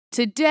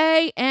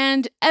Today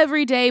and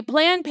every day,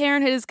 Planned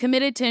Parenthood is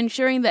committed to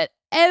ensuring that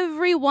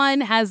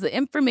everyone has the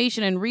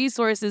information and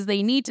resources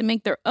they need to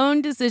make their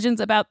own decisions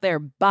about their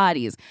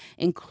bodies,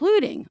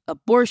 including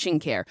abortion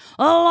care.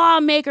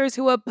 Lawmakers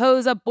who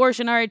oppose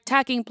abortion are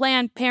attacking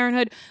Planned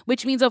Parenthood,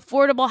 which means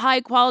affordable,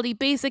 high-quality,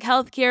 basic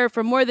health care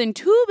for more than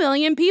 2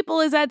 million people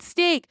is at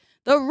stake.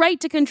 The right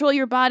to control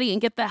your body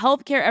and get the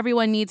health care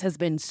everyone needs has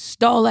been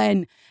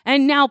stolen.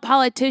 And now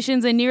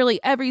politicians in nearly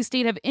every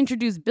state have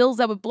introduced bills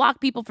that would block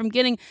people from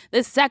getting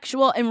the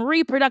sexual and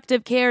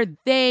reproductive care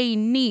they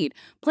need.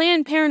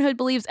 Planned Parenthood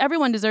believes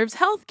everyone deserves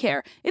health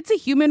care. It's a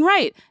human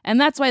right.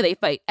 And that's why they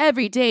fight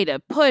every day to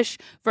push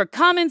for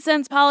common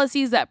sense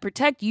policies that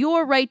protect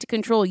your right to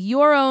control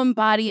your own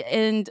body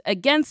and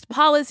against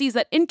policies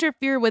that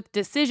interfere with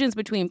decisions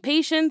between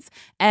patients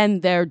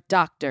and their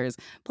doctors.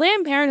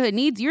 Planned Parenthood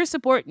needs your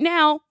support now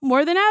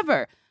more than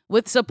ever.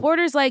 With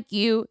supporters like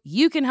you,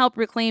 you can help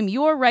reclaim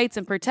your rights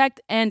and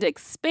protect and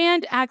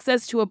expand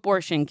access to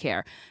abortion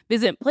care.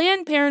 Visit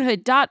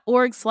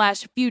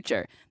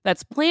PlannedParenthood.org/future.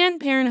 That's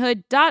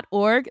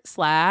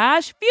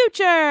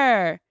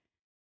PlannedParenthood.org/future.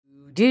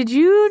 Did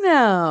you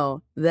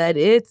know that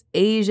it's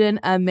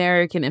Asian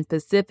American and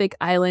Pacific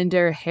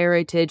Islander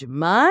Heritage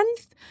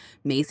Month?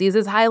 Macy's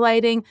is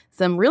highlighting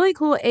some really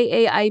cool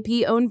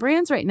AAIP-owned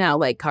brands right now,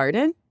 like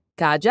Cardin,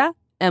 Kaja,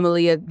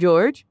 Emilia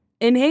George,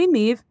 and Hey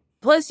Meave.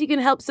 Plus, you can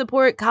help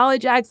support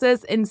college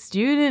access and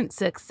student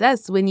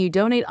success when you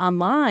donate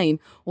online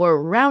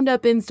or round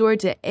up in store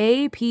to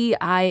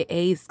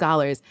APIA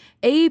Scholars.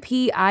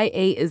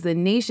 APIA is the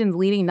nation's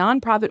leading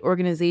nonprofit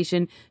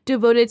organization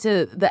devoted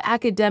to the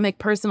academic,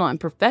 personal, and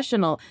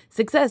professional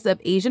success of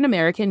Asian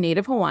American,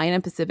 Native Hawaiian,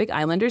 and Pacific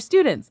Islander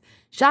students.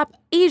 Shop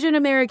Asian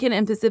American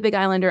and Pacific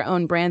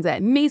Islander-owned brands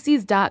at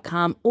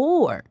Macy's.com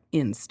or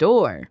in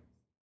store.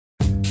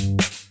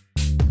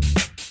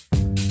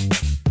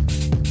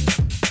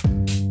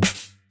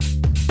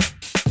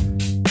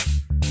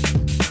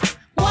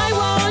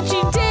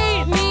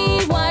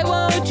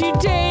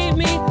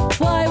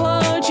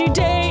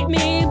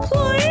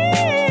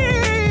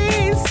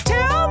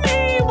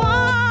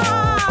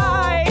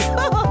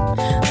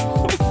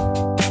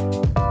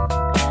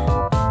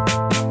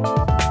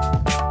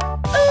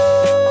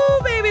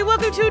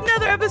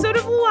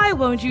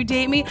 Won't You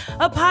Date Me?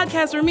 A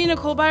podcast where me,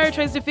 Nicole Byer,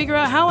 tries to figure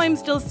out how I'm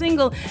still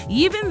single,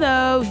 even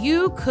though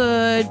you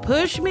could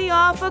push me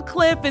off a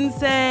cliff and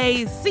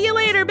say, "See you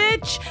later,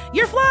 bitch,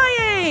 you're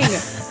flying."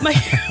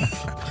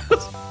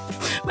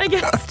 My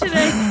guest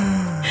today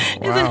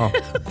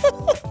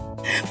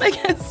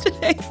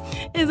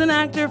is an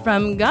actor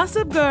from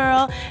Gossip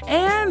Girl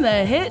and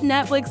the hit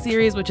Netflix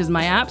series, which is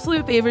my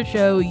absolute favorite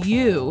show,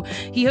 You.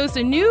 He hosts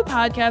a new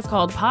podcast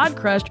called Pod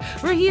Crushed,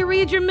 where he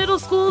reads your middle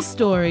school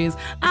stories.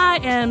 I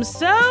am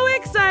so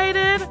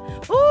excited.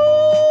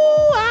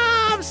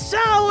 I'm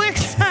so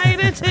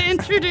excited to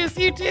introduce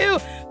you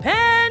to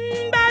Penn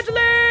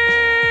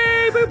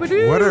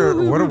Badgley.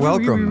 What a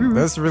welcome.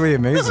 That's really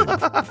amazing.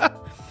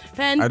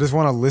 Penn, I just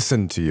want to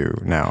listen to you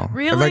now.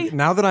 Really? Like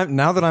now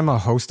that I'm a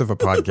host of a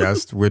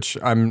podcast, which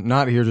I'm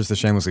not here just to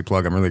shamelessly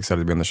plug. I'm really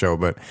excited to be on the show,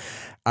 but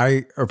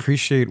I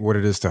appreciate what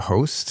it is to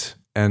host.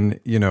 And,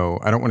 you know,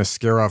 I don't want to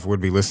scare off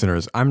would-be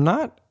listeners. I'm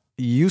not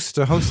used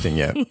to hosting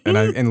yet.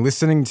 And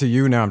listening to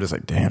you now, I'm just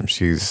like, damn,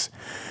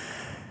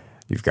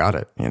 you've got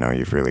it. You know,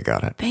 you've really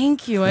got it.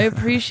 Thank you. I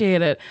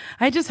appreciate it.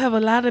 I just have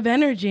a lot of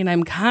energy and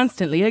I'm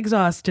constantly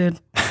exhausted.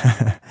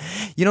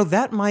 You know,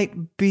 that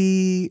might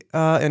be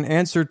an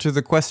answer to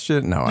the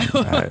question. No,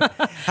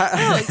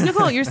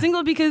 Nicole, you're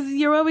single because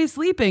you're always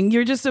sleeping.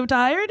 You're just so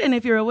tired. And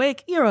if you're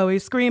awake, you're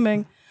always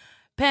screaming.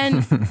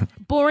 Penn,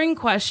 boring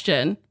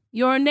question.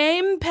 Your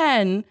name,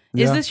 Penn,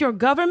 is this your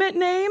government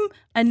name?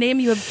 A name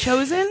you have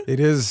chosen? It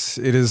is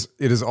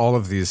all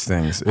of these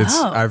things.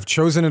 I've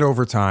chosen it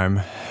over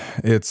time.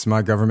 It's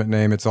my government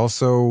name. It's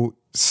also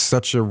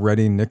such a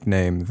ready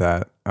nickname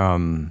that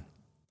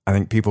I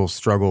think people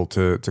struggle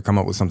to come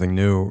up with something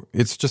new.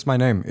 It's just my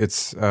name.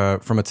 It's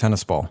from a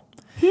tennis ball.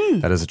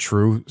 That is a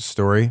true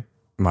story.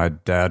 My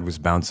dad was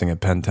bouncing a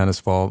Penn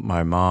tennis ball.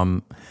 My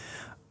mom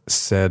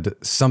said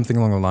something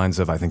along the lines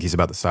of, "I think he's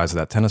about the size of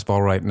that tennis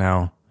ball right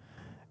now."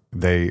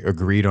 They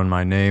agreed on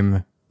my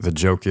name. The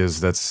joke is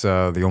that's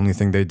the only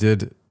thing they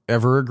did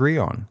ever agree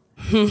on.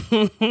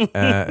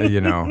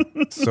 You know,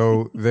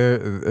 so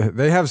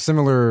they have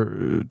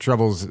similar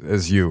troubles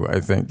as you, I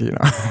think, you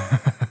know.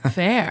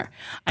 Fair.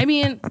 I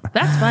mean,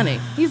 that's funny.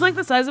 He's like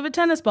the size of a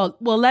tennis ball.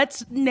 Well,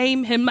 let's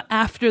name him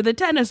after the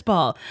tennis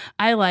ball.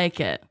 I like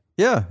it.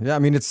 Yeah. I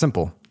mean, it's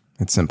simple.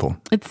 It's simple.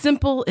 It's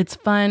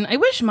fun. I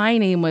wish my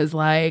name was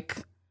like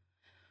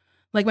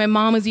my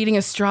mom was eating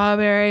a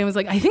strawberry and was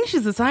like, "I think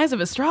she's the size of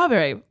a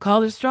strawberry.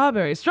 Call her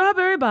Strawberry.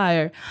 Strawberry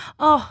buyer."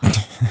 Oh,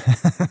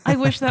 I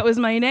wish that was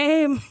my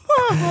name.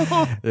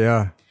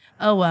 Yeah.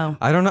 Oh, wow.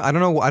 I don't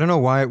know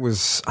why it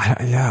was.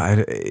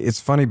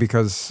 It's funny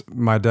because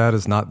my dad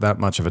is not that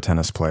much of a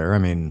tennis player. I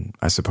mean,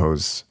 I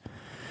suppose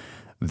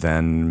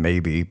then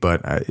maybe,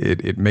 but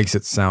it makes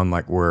it sound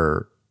like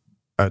we're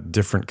a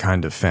different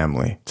kind of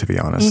family, to be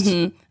honest.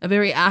 Mm-hmm. A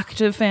very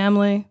active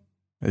family.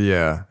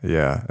 Yeah,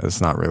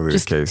 it's not really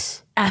the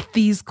case. At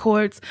these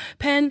courts.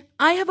 Penn,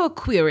 I have a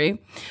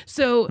query.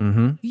 So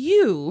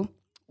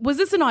was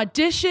this an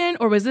audition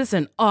or was this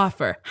an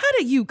offer? How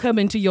did you come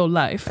into your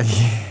life?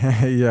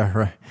 Yeah,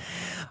 right.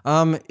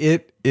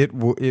 It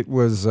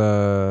was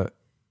a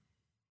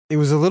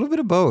little bit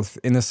of both,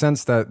 in the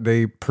sense that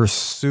they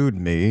pursued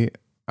me,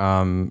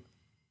 but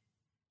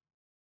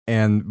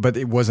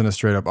it wasn't a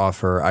straight up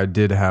offer. I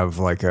did have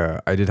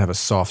a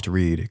soft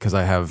read, because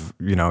I have,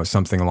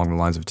 something along the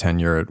lines of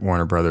tenure at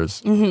Warner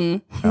Brothers.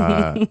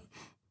 Mm-hmm.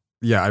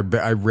 Yeah,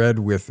 I read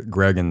with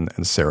Greg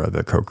and Sarah,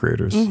 the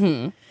co-creators,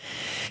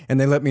 and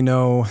they let me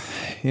know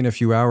in a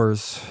few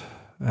hours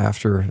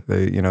after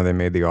they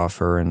made the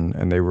offer,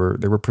 and they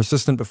were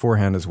persistent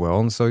beforehand as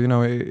well. And so,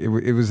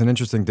 it was an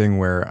interesting thing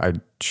where I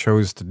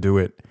chose to do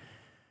it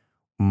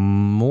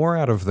more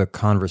out of the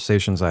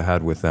conversations I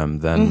had with them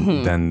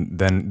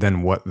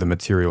than what the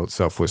material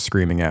itself was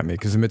screaming at me,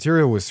 because the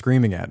material was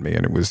screaming at me,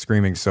 and it was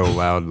screaming so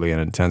loudly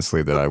and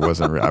intensely that I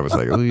was like,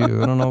 I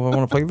don't know if I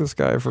want to play this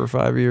guy for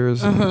 5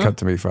 years. And cut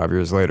to me 5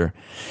 years later.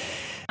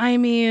 I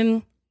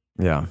mean,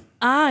 yeah.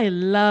 I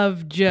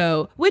love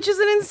Joe, which is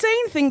an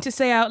insane thing to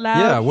say out loud.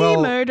 Yeah, well,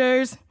 he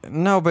murders.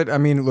 No, but I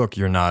mean, look,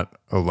 you're not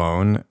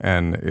alone,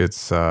 and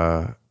it's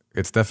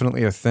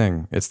definitely a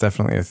thing. It's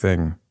definitely a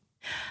thing.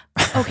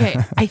 Okay,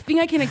 I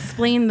think I can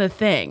explain the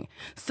thing.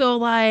 So,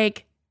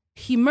 like,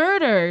 he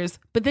murders,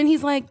 but then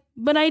he's like,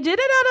 but I did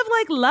it out of,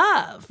 like,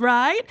 love,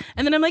 right?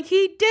 And then I'm like,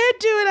 he did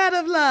do it out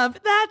of love.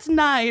 That's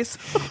nice.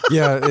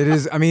 Yeah, it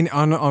is. I mean,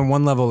 on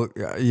one level,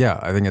 yeah,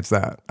 I think it's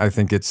that. I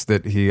think it's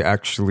that he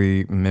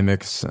actually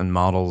mimics and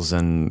models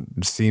and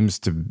seems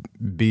to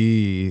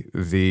be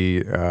the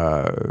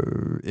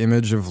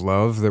image of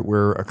love that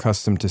we're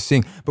accustomed to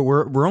seeing. But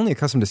we're only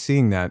accustomed to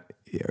seeing that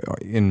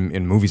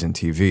in movies and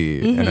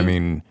TV. And I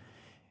mean,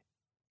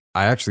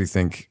 I actually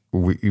think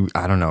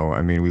I don't know.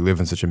 I mean, we live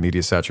in such a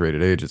media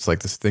saturated age. It's like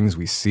the things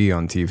we see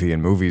on TV and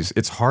movies.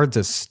 It's hard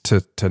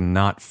to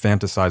not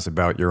fantasize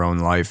about your own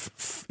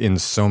life in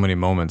so many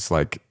moments.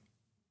 Like,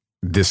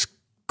 this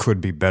could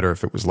be better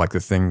if it was like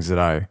the things that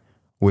I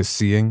was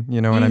seeing.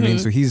 You know what I mean?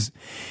 So he's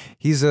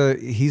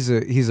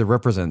a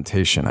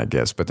representation, I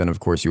guess. But then, of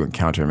course, you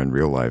encounter him in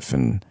real life,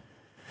 and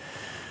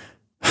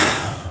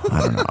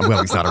I don't know. Well,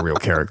 he's not a real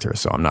character,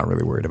 so I'm not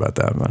really worried about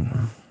that. But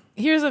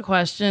here's a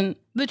question.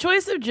 The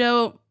choice of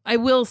Joe, I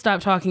will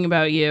stop talking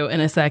about you in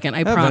a second,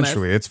 I promise.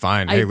 Eventually, it's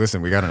fine. Hey,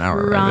 listen, we got an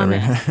hour. Right? I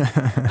mean,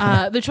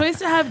 the choice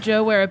to have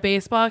Joe wear a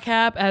baseball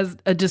cap as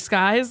a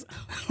disguise.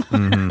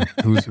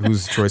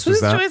 Whose choice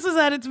was that? Whose choice was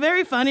that? It's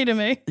very funny to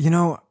me.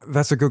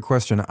 That's a good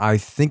question. I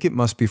think it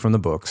must be from the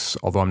books,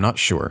 although I'm not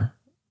sure.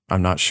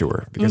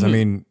 Because, I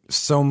mean,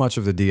 so much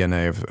of the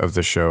DNA of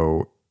the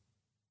show,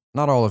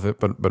 not all of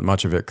it, but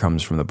much of it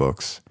comes from the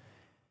books.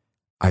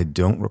 I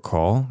don't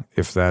recall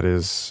if that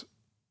is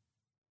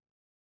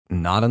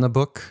not in the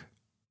book.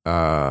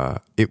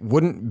 It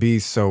wouldn't be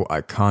so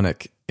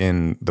iconic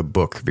in the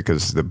book,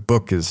 because the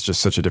book is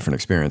just such a different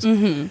experience.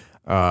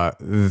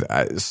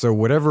 So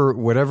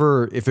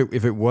whatever, if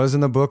it was in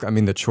the book, I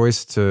mean, the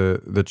choice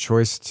to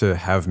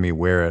have me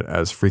wear it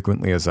as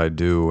frequently as I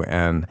do,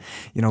 and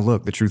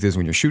look, the truth is,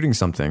 when you're shooting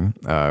something,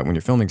 when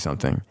you're filming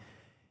something,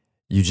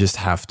 you just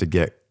have to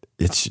get.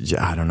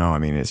 I don't know. I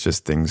mean, it's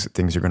just things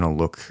are going to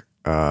look.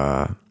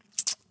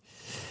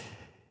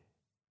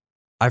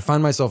 I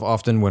find myself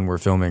often when we're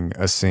filming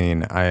a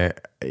scene, I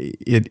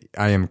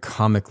am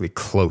comically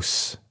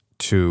close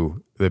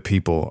to the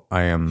people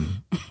I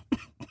am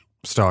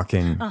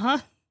stalking,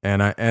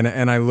 and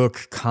I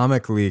look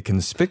comically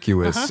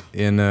conspicuous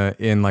in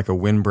like a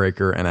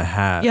windbreaker and a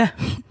hat. Yeah.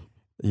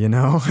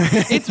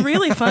 It's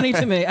really funny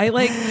to me.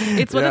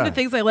 It's one of the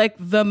things I like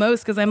the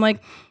most, because I'm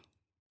like,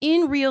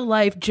 in real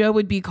life, Joe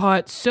would be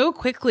caught so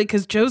quickly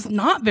because Joe's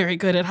not very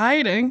good at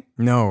hiding.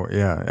 No,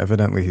 yeah,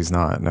 evidently he's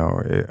not.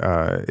 No,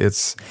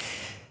 it's,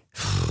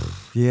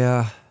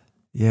 yeah.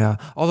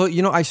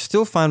 Although, I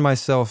still find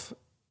myself,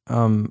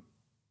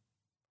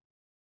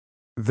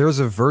 there's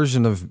a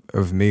version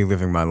of me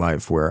living my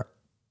life where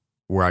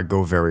I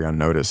go very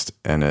unnoticed,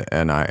 and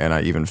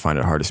I even find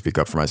it hard to speak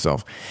up for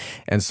myself.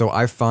 And so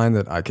I find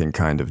that I can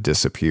kind of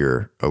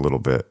disappear a little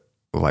bit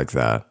like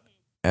that.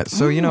 And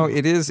so,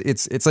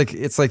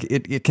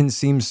 it can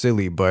seem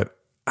silly, but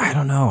I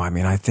don't know. I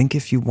mean, I'm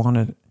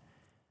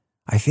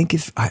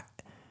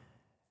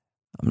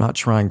not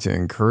trying to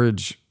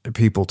encourage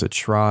people to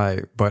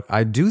try, but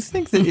I do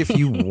think that if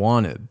you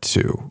wanted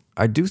to,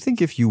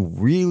 if you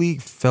really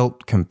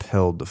felt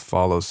compelled to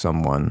follow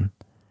someone,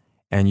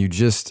 and you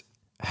just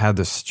had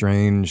the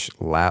strange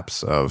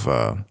lapse of,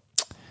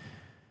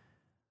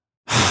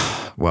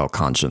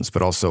 conscience,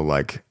 but also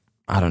I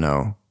don't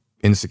know,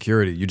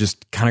 insecurity, you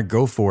just kind of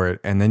go for it.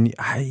 And then,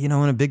 in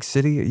a big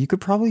city, you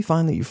could probably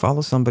find that you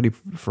follow somebody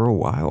for a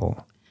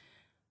while.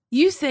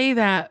 You say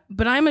that,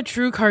 but I'm a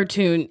true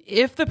cartoon.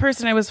 If the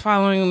person I was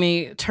following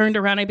me turned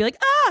around, I'd be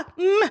like,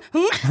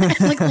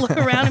 look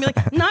around and be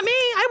like, not me,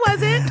 I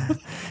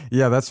wasn't.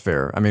 Yeah, that's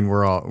fair. I mean,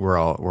 we're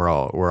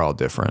all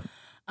different.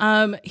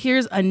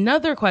 Here's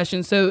another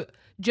question. So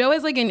Joe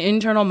has like an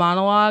internal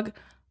monologue.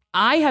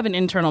 I have an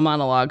internal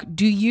monologue.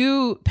 Do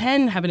you,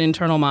 Penn, have an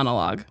internal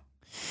monologue?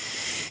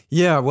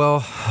 Yeah,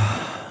 well,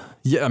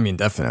 yeah, I mean,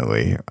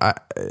 definitely. I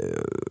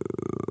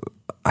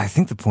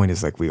think the point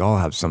is like we all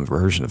have some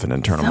version of an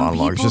internal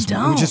monologue. People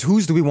don't. Just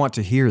whose do we want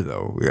to hear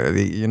though?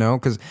 You know,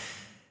 because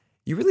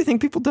you really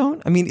think people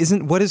don't? I mean,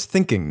 what is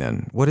thinking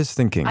then? What is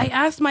thinking? I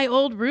asked my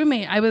old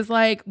roommate, I was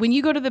like, when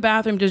you go to the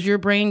bathroom, does your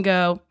brain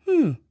go,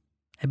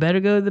 I better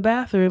go to the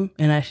bathroom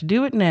and I should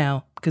do it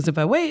now because if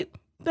I wait,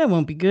 that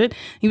won't be good.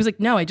 He was like,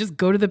 no, I just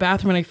go to the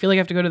bathroom and I feel like I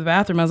have to go to the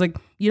bathroom. I was like,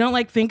 you don't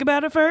like think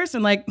about it first?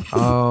 And like,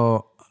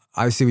 oh,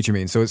 I see what you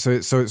mean. So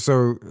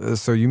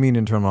you mean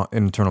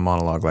internal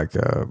monologue, like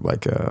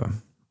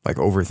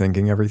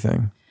overthinking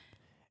everything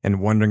and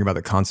wondering about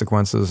the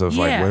consequences of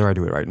like, whether I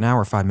do it right now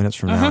or 5 minutes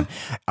from now.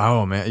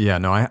 Oh man. Yeah,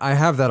 no, I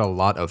have that a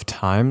lot of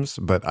times,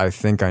 but I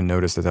think I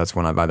noticed that that's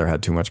when I've either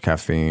had too much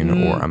caffeine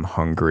or I'm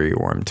hungry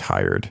or I'm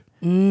tired.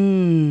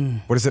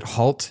 What is it?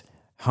 Halt,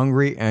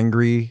 hungry,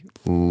 angry,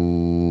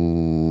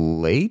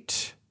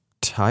 late,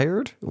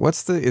 tired?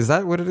 Is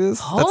that what it is?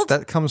 Halt?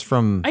 That comes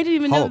from I didn't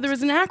even know that there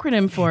was an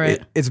acronym for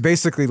it. It's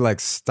basically like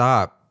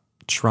stop.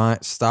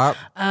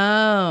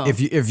 Oh.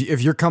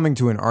 If you're coming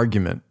to an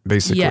argument,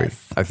 basically,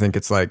 yes. I think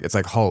it's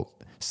like halt,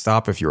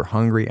 stop if you're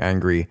hungry,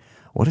 angry.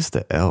 What is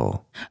the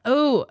L?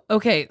 Oh,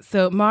 okay.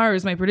 So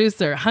Mars, my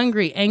producer,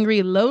 hungry,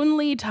 angry,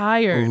 lonely,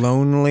 tired.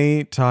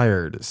 Lonely,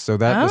 tired. So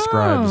that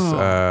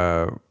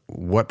describes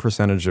what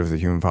percentage of the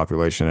human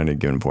population at any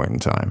given point in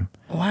time.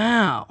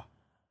 Wow.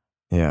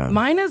 Yeah.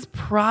 Mine is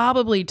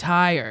probably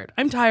tired.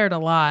 I'm tired a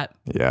lot.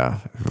 Yeah.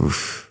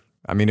 Oof.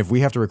 I mean, if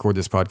we have to record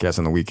this podcast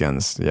on the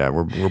weekends, yeah,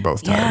 we're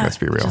both tired. Yeah, let's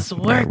be real. just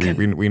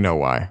working. We know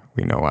why.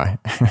 We know why.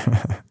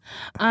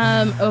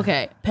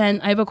 Okay, Penn,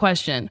 I have a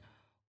question.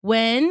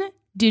 When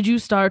did you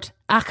start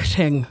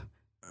acting?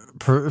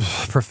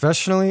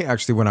 Professionally,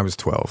 actually, when I was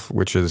 12,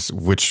 which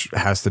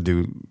has to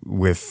do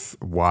with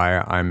why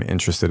I'm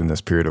interested in this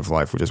period of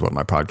life, which is what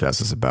my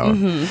podcast is about.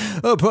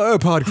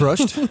 Pod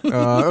Crushed,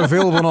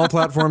 available on all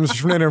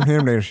platforms. What day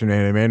does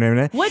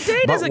it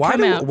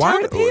come out?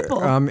 Tell the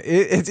people.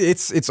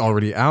 It's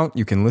already out.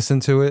 You can listen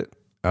to it.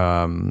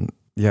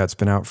 Yeah, it's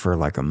been out for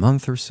like a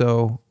month or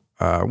so.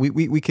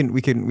 We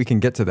can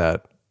get to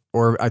that,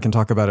 or I can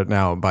talk about it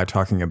now by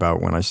talking about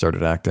when I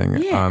started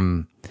acting.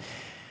 Yeah.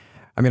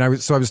 I mean, I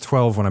was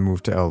 12 when I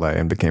moved to LA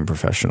and became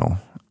professional.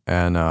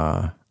 And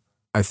I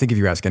think if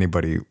you ask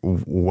anybody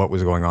what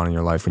was going on in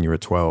your life when you were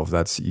 12,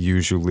 that's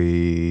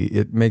usually,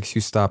 it makes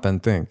you stop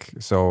and think.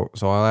 So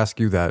I'll ask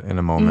you that in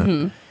a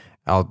moment.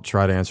 I'll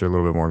try to answer a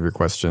little bit more of your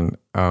question.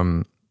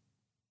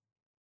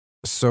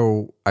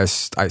 So I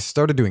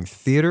started doing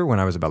theater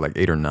when I was about like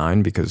 8 or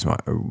 9 because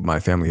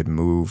my family had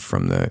moved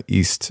from the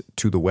East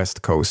to the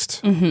West Coast,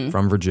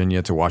 from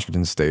Virginia to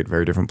Washington State,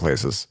 very different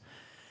places.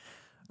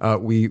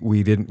 We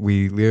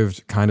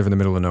lived kind of in the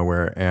middle of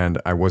nowhere,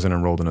 and I wasn't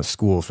enrolled in a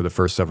school for the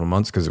first several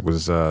months because it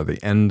was the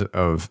end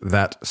of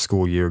that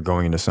school year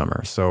going into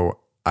summer. So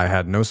I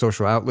had no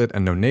social outlet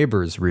and no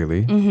neighbors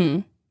really.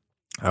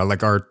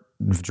 Like our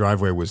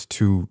driveway was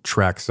 2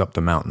 tracks up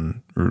the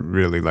mountain,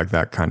 really like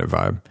that kind of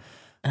vibe.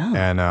 Oh.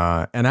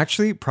 And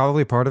actually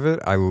probably part of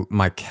it,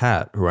 my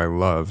cat, who I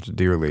loved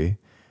dearly,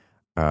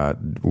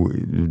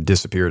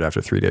 disappeared after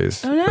 3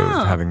 days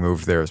of having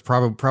moved there. It's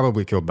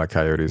probably killed by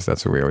coyotes.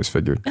 That's what we always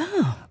figured.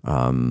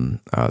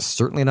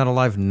 Certainly not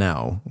alive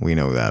now. We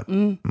know that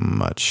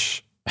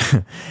much.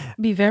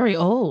 Be very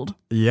old.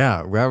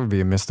 Yeah, that would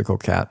be a mystical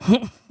cat.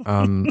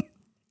 And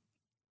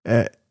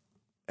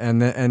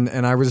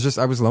I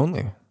was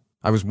lonely.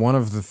 I was one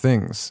of the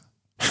things.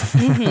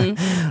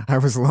 I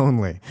was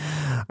lonely.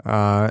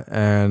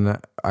 And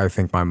I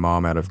think my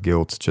mom, out of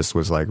guilt, just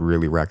was like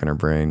really racking her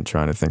brain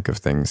trying to think of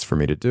things for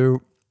me to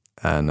do.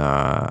 And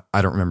I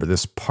don't remember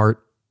this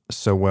part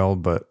so well,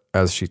 but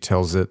as she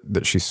tells it,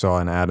 that she saw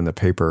an ad in the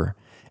paper.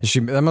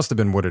 That must have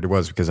been what it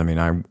was, because I mean,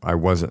 I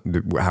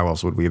wasn't. How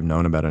else would we have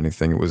known about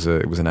anything? It was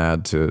an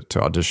ad to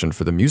audition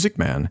for The Music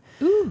Man.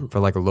 Ooh. For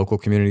like a local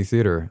community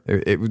theater.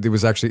 It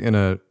was actually in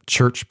a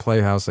church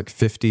playhouse like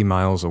 50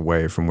 miles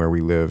away from where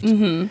we lived.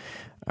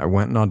 I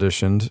went and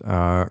auditioned,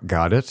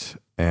 got it,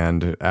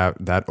 and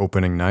at that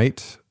opening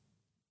night,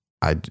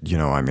 I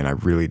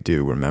really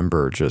do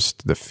remember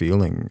just the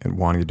feeling and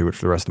wanting to do it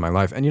for the rest of my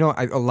life. And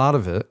a lot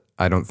of it,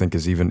 I don't think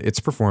is even,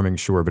 it's performing,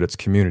 sure, but it's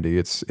community.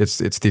 It's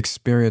the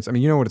experience. I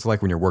mean, you know what it's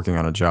like when you're working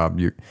on a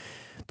job.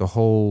 The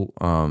whole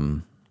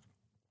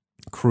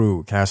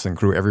cast and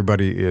crew,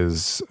 everybody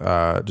is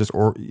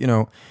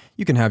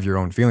you can have your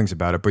own feelings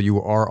about it, but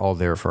you are all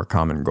there for a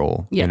common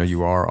goal. Yes.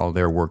 You are all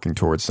there working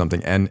towards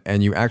something.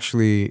 And you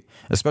actually,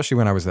 especially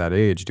when I was that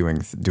age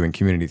doing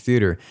community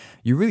theater,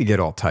 you really get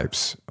all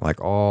types,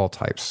 all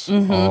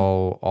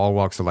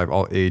walks of life,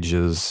 all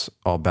ages,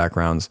 all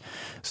backgrounds.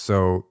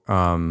 So,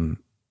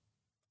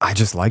 I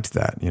just liked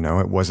that,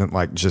 it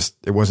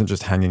wasn't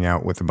just hanging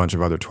out with a bunch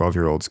of other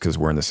 12-year-olds because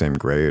we're in the same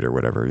grade or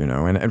whatever,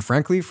 and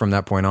frankly, from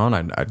that point on,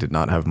 I did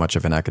not have much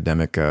of an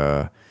academic,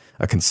 a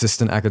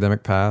consistent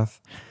academic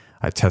path.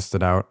 I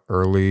tested out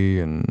early,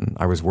 and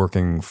I was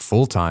working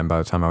full time by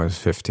the time I was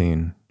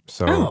 15.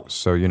 So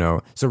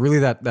really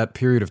that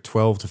period of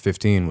 12 to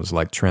 15 was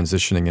like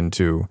transitioning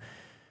into,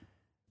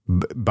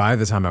 by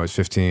the time I was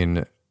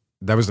 15,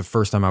 that was the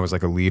first time I was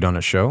like a lead on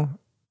a show,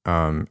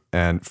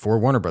 and for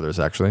Warner Brothers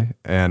actually.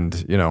 And,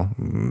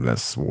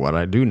 that's what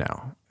I do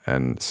now.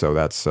 And so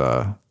that's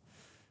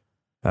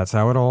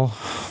how it all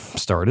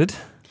started.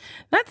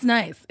 That's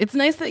nice. It's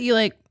nice that you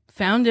like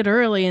found it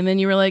early and then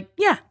you were like,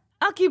 yeah,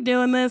 I'll keep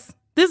doing this.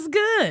 This is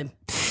good.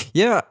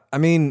 Yeah. I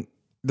mean,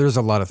 there's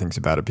a lot of things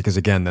about it because,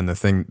 again, then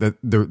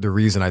the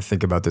reason I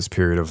think about this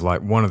period of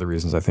life, one of the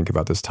reasons I think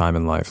about this time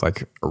in life,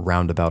 like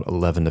around about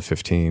 11 to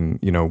 15,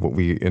 what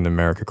we in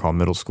America call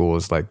middle school,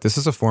 is like, this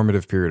is a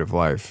formative period of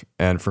life.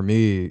 And for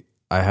me,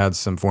 I had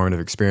some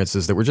formative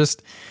experiences that were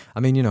just,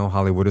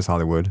 Hollywood is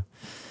Hollywood.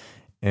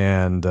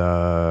 And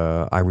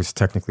I was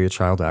technically a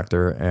child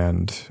actor.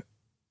 And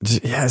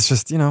yeah, it's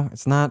just,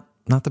 it's not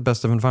the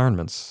best of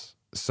environments.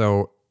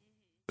 So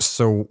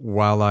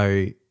while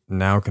I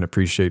now can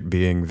appreciate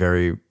being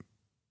very,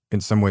 in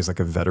some ways,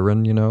 like a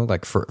veteran,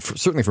 like for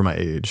certainly for my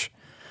age.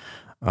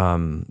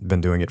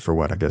 Been doing it for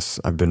what? I guess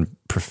I've been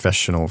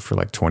professional for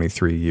like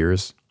 23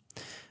 years.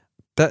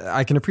 That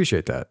I can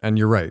appreciate that. And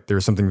you're right.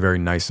 There's something very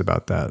nice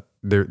about that.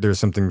 There's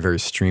something very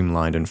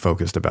streamlined and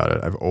focused about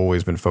it. I've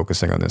always been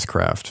focusing on this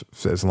craft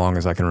as long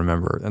as I can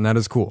remember. And that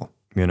is cool,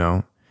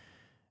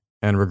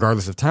 And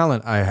regardless of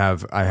talent, I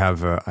have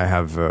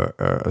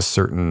a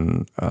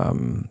certain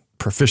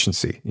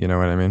proficiency, you know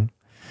what I mean?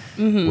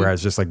 Mm-hmm.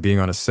 Whereas just like being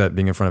on a set,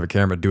 being in front of a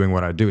camera, doing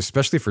what I do,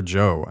 especially for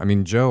Joe. I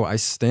mean, Joe, I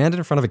stand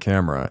in front of a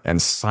camera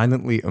and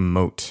silently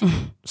emote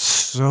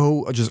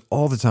just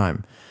all the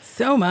time.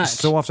 So much.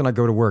 So often I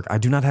go to work. I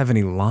do not have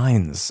any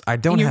lines. I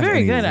don't have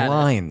any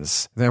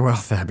lines. Well,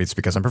 it's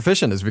because I'm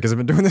proficient. It's because I've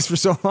been doing this for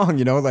so long,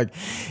 like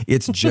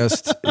it's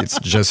just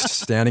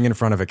standing in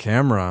front of a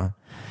camera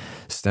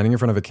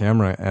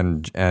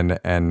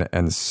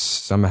and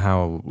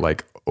somehow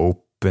like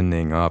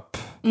opening up.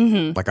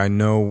 Mm-hmm. Like I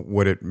know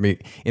what it means.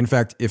 In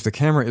fact, if the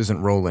camera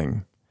isn't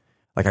rolling,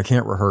 like I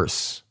can't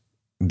rehearse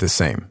the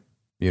same,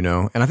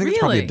 And I think it's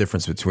probably a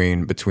difference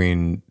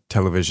between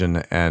television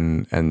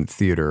and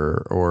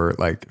theater, or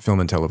like film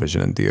and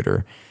television and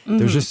theater. Mm-hmm.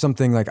 There's just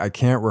something like I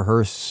can't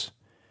rehearse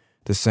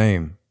the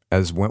same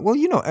as when,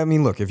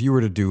 look, if you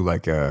were to do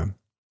like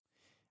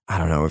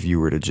if you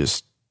were to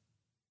just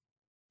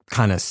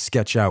kind of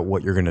sketch out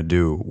what you're going to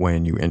do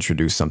when you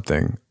introduce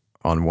something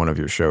on one of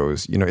your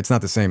shows, it's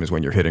not the same as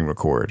when you're hitting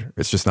record.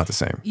 It's just not the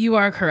same. You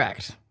are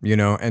correct.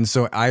 And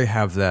so I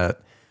have that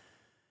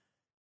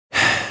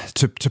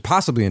to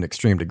possibly an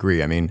extreme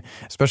degree. I mean,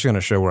 especially on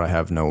a show where I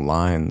have no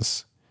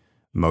lines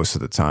most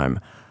of the time.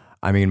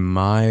 I mean,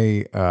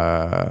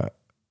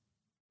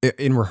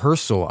 in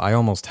rehearsal, I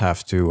almost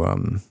have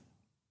to,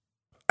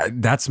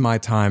 that's my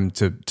time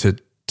to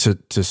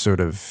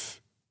sort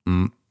of,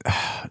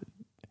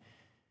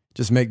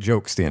 just make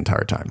jokes the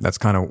entire time. That's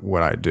kind of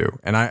what I do.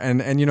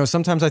 And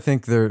sometimes I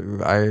think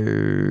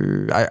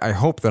I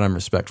hope that I'm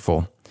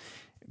respectful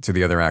to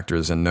the other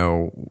actors and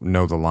know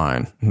the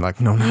line. Like,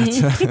 no, not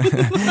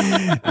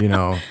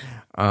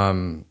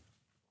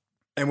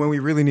and when we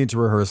really need to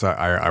rehearse,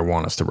 I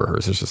want us to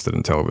rehearse. It's just that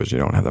in television,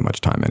 you don't have that much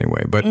time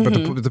anyway. But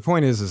the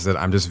point is that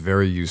I'm just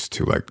very used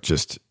to like,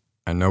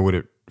 I know what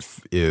it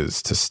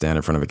is to stand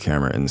in front of a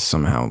camera and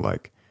somehow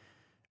like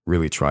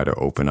really try to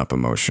open up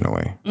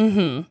emotionally.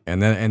 Mm-hmm.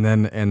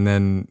 And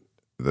then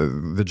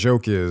the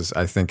joke is,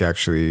 I think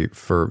actually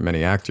for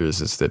many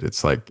actors is that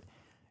it's like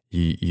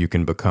you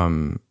can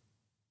become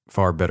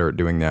far better at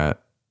doing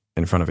that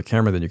in front of a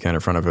camera than you can in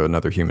front of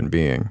another human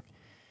being.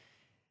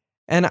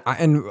 And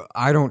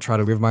I don't try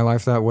to live my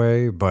life that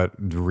way, but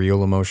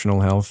real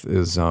emotional health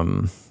is,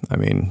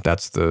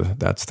 that's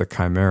the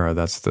chimera.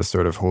 That's the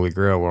sort of holy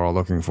grail we're all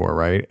looking for,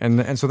 right?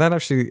 And so that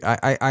actually,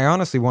 I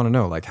honestly want to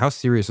know, like, how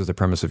serious is the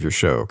premise of your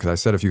show? Because I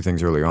said a few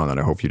things early on that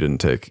I hope you didn't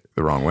take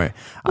the wrong way.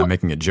 Well, I'm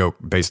making a joke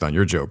based on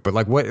your joke, but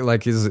like, what,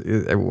 like,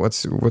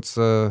 what's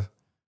the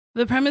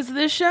premise of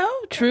this show?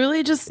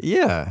 Truly just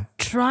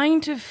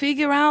trying to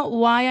figure out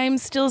why I'm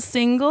still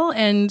single.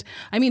 And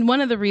I mean,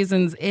 one of the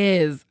reasons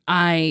is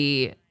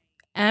I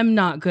am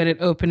not good at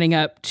opening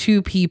up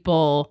to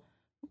people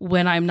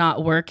when I'm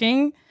not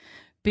working,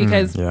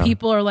 because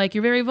people are like,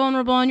 you're very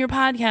vulnerable on your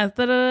podcast,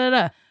 da, da, da,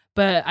 da.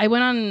 But I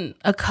went on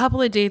a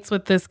couple of dates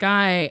with this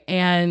guy,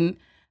 and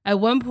at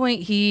one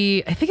point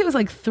I think it was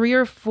like 3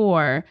 or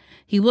 4,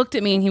 he looked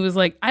at me and he was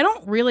like, I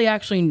don't really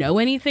actually know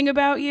anything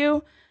about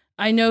you.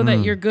 I know that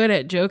you're good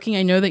at joking.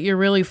 I know that you're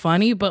really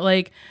funny, but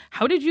like,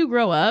 how did you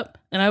grow up?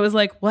 And I was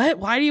like, what?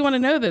 Why do you want to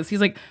know this? He's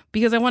like,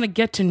 because I want to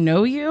get to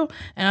know you.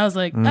 And I was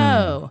like,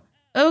 oh,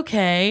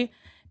 okay.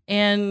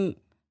 And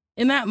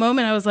in that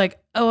moment, I was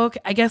like, oh, okay.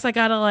 I guess I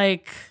gotta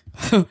like,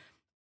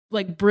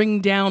 like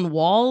bring down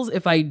walls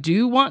if I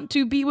do want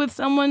to be with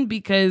someone,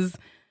 because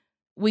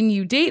when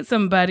you date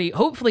somebody,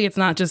 hopefully it's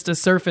not just a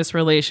surface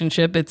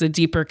relationship, it's a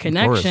deeper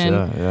connection.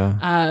 Of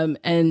course,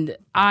 and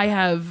I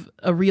have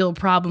a real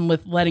problem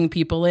with letting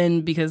people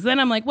in, because then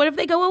I'm like, what if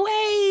they go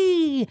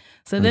away? me.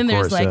 So then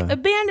there's like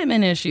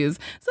abandonment issues.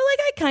 So like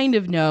I kind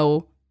of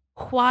know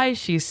why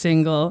she's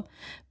single.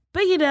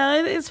 But, you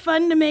know, it's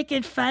fun to make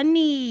it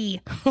funny.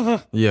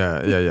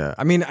 Yeah.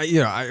 I mean,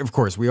 of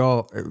course, we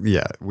all,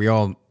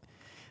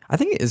 I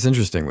think it's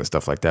interesting with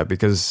stuff like that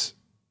because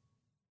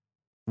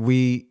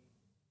we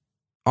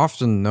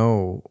often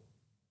know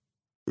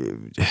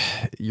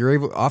you're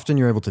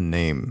able to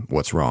name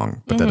what's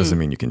wrong, but that doesn't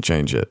mean you can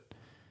change it.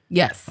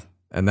 Yes.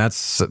 And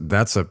that's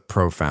a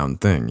profound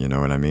thing. You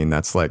know what I mean?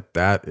 I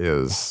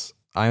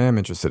am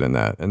interested in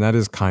that. And that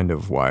is kind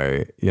of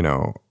why, you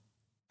know,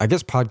 I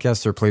guess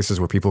podcasts are places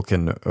where people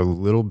can a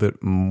little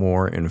bit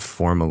more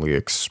informally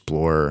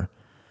explore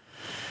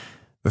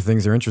the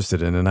things they're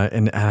interested in.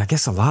 And I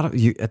guess a lot of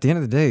you, at the end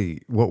of the day,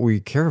 what we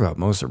care about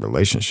most are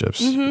relationships,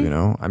 you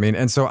know? I mean,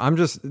 and so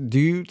do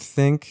you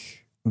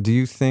think,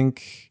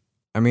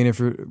 I mean,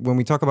 when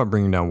we talk about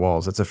bringing down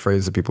walls, that's a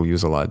phrase that people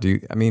use a lot.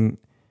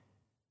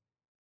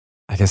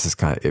 I guess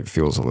it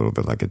feels a little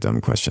bit like a dumb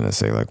question to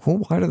say like, well,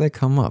 why do they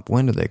come up?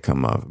 When do they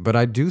come up? But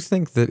I do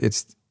think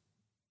that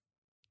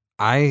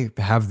I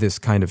have this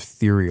kind of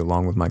theory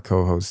along with my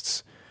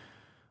co-hosts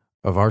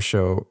of our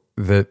show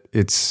that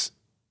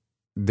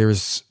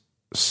there's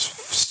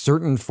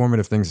certain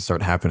formative things that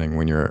start happening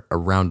when you're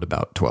around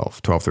about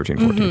 12, 13,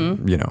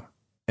 14, you know.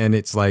 And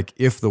it's like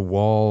if the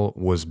wall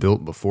was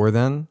built before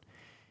then,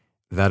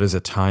 that is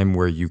a time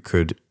where you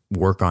could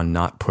work on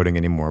not putting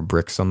any more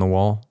bricks on the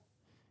wall.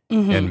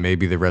 And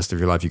maybe the rest of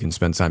your life you can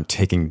spend time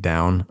taking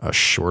down a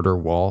shorter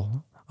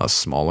wall, a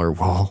smaller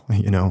wall,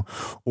 you know,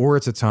 or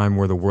it's a time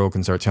where the world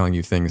can start telling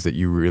you things that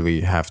you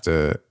really have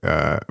to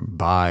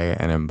buy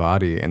and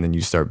embody, and then you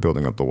start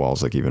building up the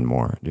walls like even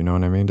more. Do you know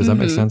what I mean? Does that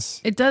make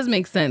sense? It does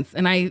make sense.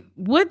 And I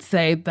would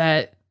say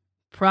that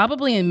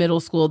probably in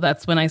middle school,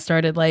 that's when I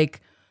started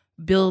like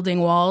building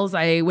walls.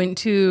 I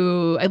lived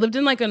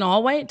in like an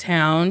all-white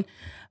town.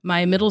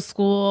 My middle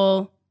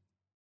school,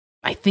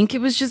 I think it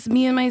was just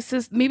me and my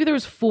sister. Maybe there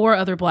was 4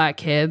 other Black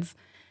kids.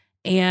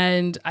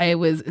 And I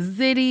was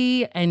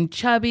zitty and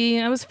chubby.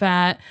 And I was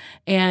fat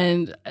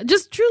and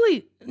just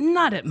truly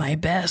not at my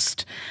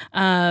best.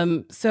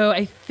 So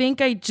I think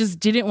I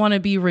just didn't want to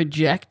be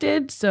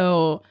rejected.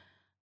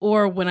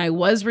 Or when I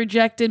was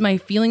rejected, my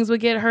feelings would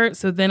get hurt.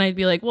 So then I'd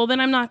be like, well, then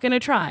I'm not going to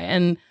try.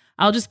 And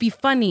I'll just be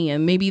funny.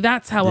 And maybe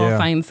that's how I'll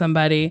find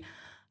somebody.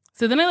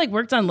 So then I like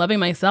worked on loving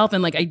myself.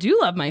 And like, I do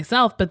love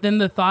myself. But then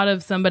the thought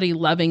of somebody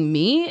loving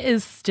me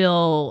is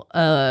still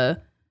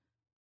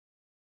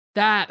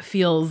that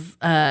feels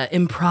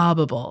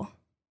improbable.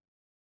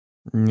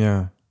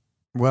 Yeah.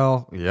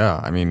 Well,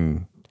 yeah. I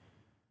mean,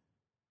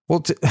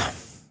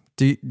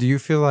 do you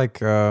feel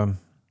like, when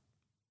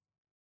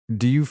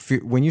you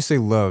say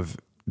love,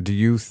 do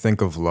you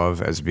think of love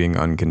as being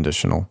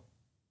unconditional?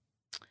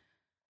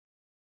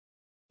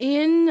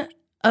 In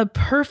a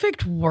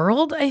perfect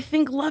world, I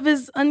think love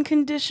is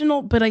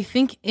unconditional, but I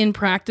think in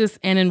practice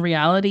and in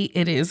reality,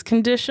 it is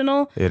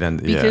conditional.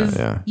 Because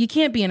you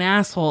can't be an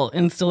asshole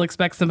and still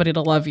expect somebody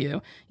to love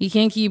you. You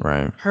can't keep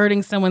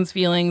hurting someone's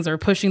feelings or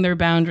pushing their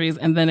boundaries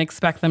and then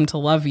expect them to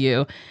love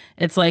you.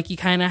 It's like you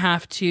kind of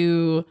have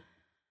to,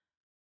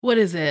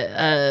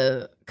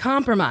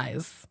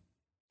 compromise.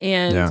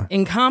 And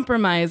in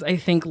compromise, I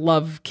think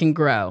love can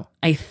grow.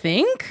 I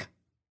think.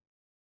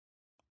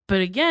 But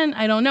again,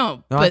 I don't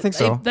know. No, I think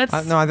so.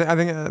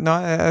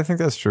 I think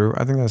that's true.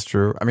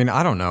 I mean,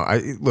 I don't know.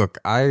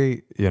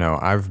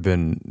 I've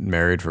been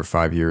married for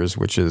 5 years,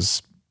 which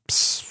is,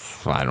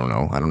 I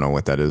don't know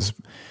what that is.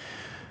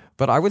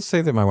 But I would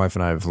say that my wife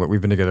and we've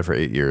been together for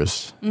 8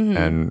 years.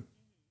 And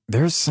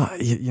there's,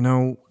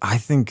 I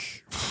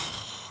think,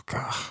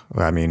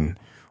 I mean,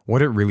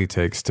 what it really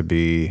takes to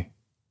be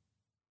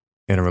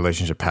in a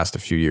relationship past a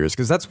few years,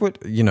 because that's what,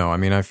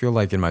 I feel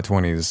like in my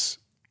teens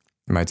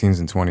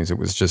and 20s, it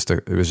was just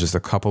a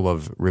couple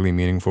of really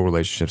meaningful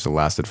relationships that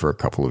lasted for a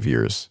couple of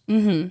years.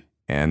 And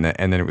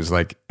then it was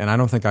like, and I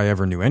don't think I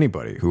ever knew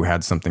anybody who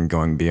had something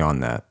going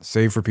beyond that,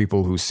 save for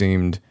people who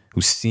seemed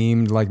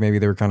like maybe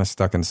they were kind of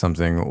stuck in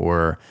something,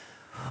 or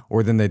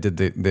then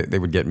they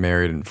would get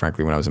married. And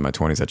frankly, when I was in my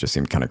 20s, that just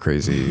seemed kind of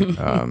crazy.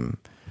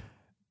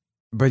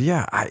 But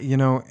yeah,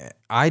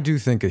 I do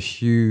think a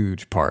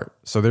huge part.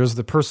 So there's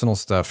the personal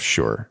stuff,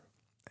 sure.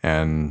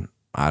 And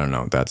I don't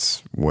know,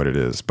 that's what it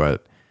is.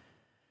 But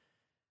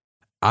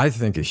I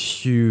think a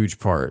huge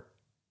part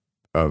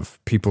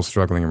of people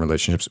struggling in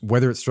relationships,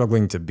 whether it's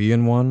struggling to be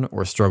in one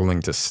or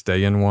struggling to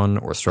stay in one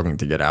or struggling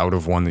to get out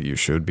of one that you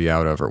should be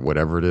out of or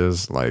whatever it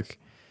is like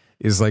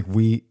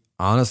we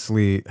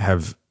honestly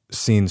have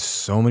seen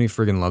so many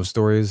friggin' love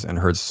stories and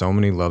heard so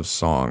many love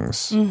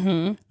songs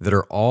that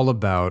are all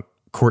about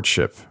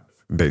courtship,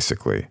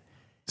 basically,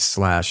 /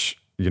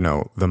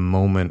 the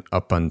moment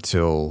up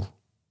until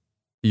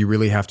you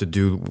really have to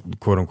do,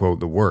 quote unquote,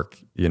 the work,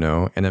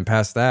 and then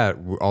past that,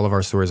 all of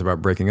our stories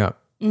about breaking up.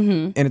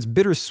 And it's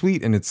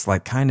bittersweet, and it's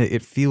like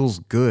it feels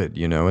good,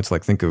 It's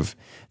like think of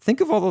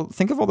all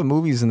the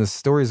movies and the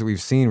stories that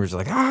we've seen where it's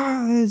like,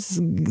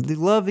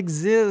 love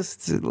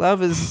exists,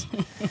 love is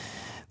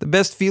the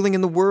best feeling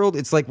in the world?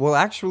 It's like, well,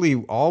 actually,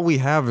 all we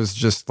have is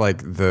just like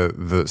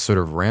the sort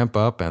of ramp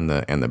up and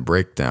the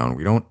breakdown.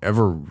 We don't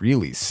ever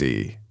really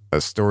see a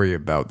story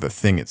about the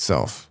thing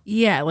itself.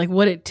 Yeah, like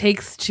what it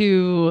takes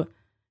to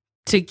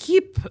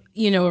keep,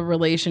 a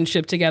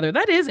relationship together.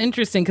 That is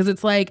interesting because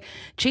it's like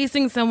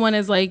chasing someone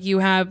is like you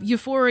have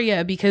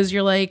euphoria because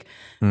you're like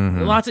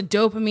lots of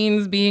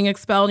dopamines being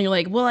expelled and you're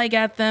like, will I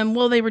get them?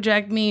 Will they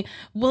reject me?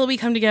 Will we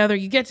come together?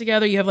 You get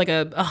together, you have like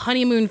a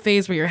honeymoon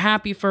phase where you're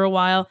happy for a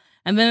while.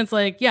 And then it's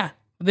like,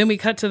 then we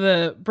cut to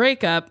the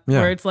breakup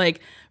where it's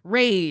like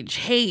rage,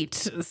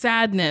 hate,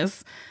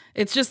 sadness.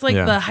 It's just like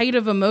the height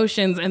of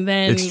emotions and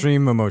then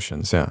extreme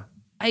emotions. Yeah.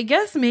 I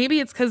guess maybe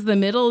it's because the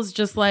middle is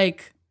just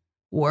like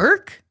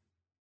work.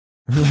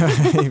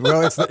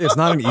 Well, it's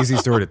not an easy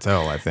story to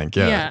tell, I think.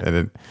 Yeah.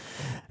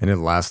 And it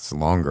lasts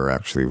longer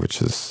actually,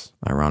 which is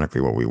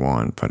ironically what we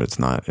want, but it's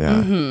not.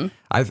 Yeah.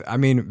 Mm-hmm. I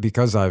mean,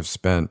 because I've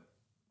spent,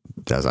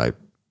 as I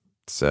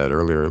said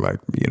earlier, like,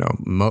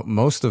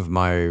 most of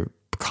my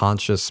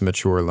conscious,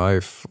 mature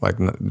life, like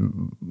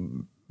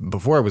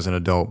before I was an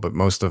adult, but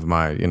most of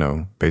my,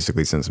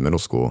 basically since middle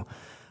school,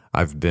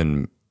 I've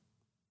been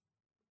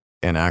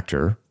an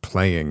actor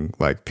playing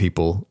like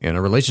people in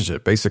a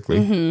relationship, basically,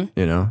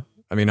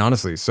 I mean,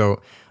 honestly.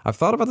 So I've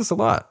thought about this a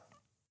lot,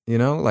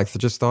 like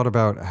just thought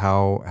about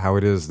how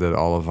it is that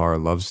all of our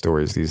love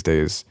stories these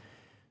days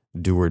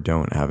do or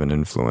don't have an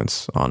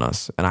influence on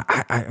us. And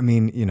I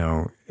mean,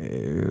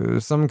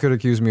 some could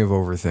accuse me of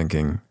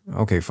overthinking.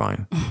 Okay,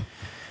 fine.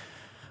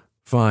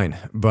 Fine.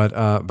 But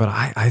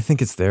I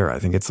think it's there. I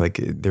think it's like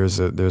there's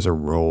a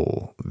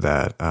role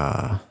that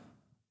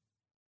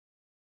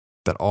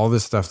that all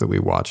this stuff that we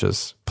watch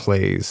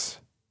plays.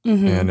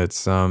 And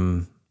it's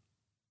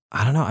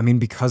I don't know. I mean,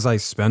 because I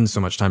spend so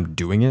much time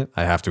doing it,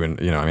 I have to,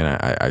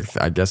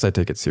 I guess I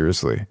take it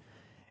seriously.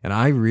 And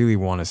I really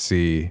want to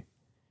see,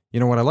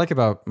 what I like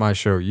about my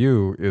show,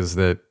 You, is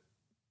that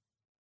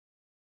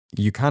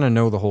you kind of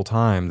know the whole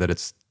time that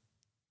it's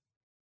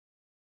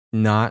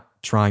not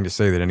trying to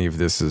say that any of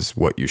this is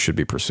what you should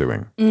be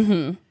pursuing.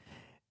 Mm-hmm.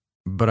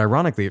 But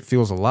ironically, it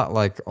feels a lot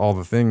like all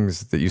the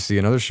things that you see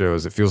in other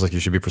shows. It feels like you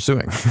should be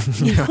pursuing.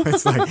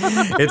 It's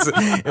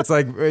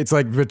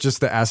like, but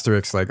just the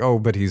asterisk, like, oh,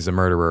 but he's a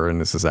murderer,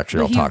 and this is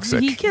actually all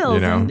toxic. He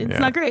kills, and it's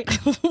not great.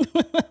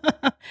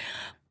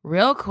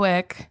 Real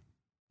quick,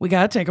 we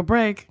gotta take a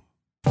break.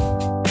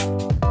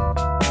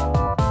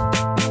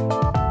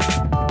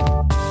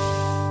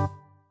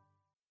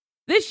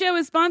 This show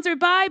is sponsored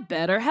by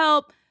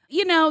BetterHelp.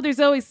 There's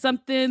always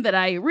something that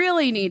I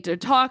really need to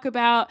talk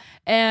about.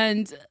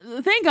 And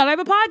thank God I have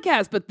a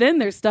podcast. But then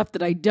there's stuff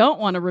that I don't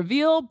want to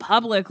reveal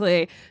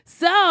publicly.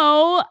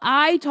 So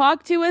I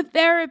talked to a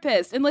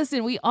therapist. And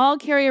listen, we all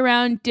carry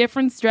around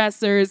different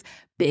stressors,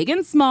 big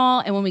and small.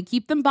 And when we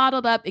keep them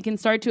bottled up, it can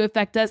start to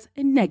affect us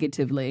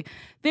negatively.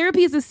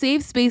 Therapy is a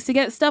safe space to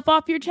get stuff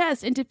off your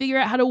chest and to figure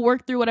out how to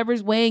work through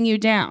whatever's weighing you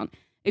down.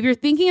 If you're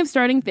thinking of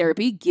starting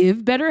therapy,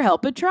 give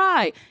BetterHelp a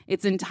try.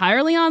 It's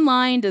entirely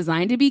online,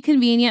 designed to be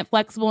convenient,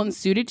 flexible, and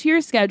suited to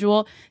your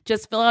schedule.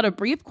 Just fill out a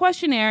brief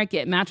questionnaire,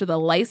 get matched with a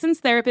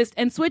licensed therapist,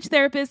 and switch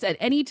therapists at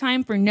any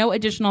time for no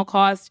additional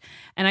cost.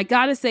 And I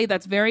gotta say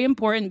that's very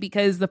important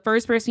because the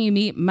first person you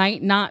meet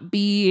might not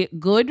be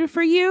good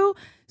for you.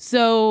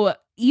 So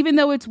even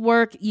though it's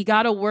work, you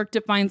gotta work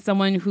to find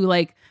someone who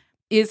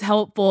is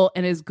helpful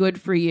and is good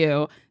for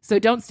you. So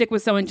don't stick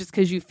with someone just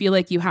because you feel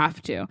like you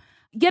have to.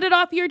 Get it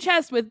off your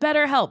chest with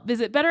BetterHelp.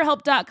 Visit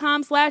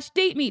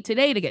BetterHelp.com/DateMe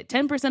today to get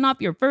 10% off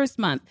your first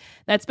month.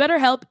 That's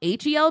BetterHelp,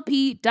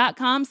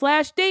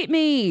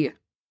 HELP.com/DateMe.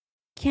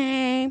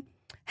 Okay.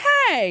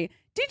 Hey,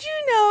 did you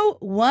know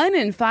 1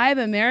 in 5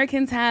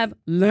 Americans have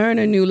learn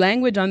a new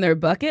language on their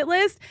bucket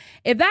list?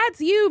 If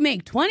that's you,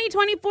 make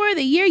 2024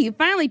 the year you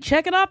finally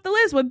check it off the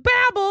list with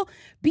Babbel.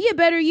 Be a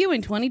better you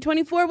in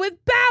 2024 with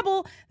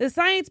Babbel, the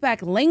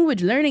science-backed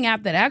language learning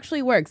app that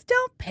actually works.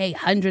 Don't pay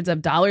hundreds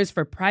of dollars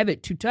for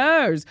private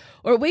tutors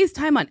or waste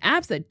time on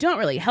apps that don't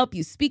really help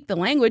you speak the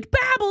language.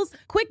 Babbel's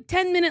quick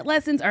 10-minute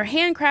lessons are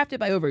handcrafted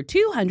by over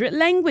 200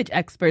 language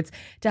experts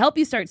to help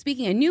you start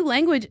speaking a new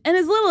language in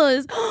as little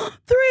as 3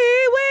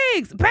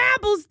 weeks.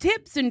 Babbel's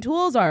tips and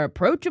tools are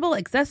approachable,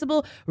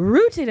 accessible,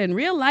 rooted in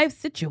real-life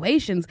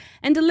situations,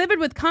 and delivered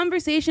with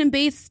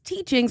conversation-based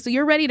teaching so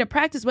you're ready to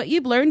practice what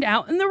you've learned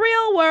out in the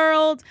real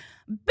world.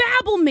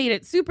 Babbel made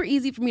it super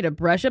easy for me to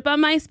brush up on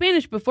my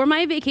Spanish before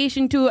my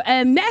vacation to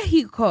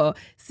Mexico.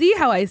 See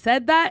how I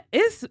said that?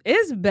 It's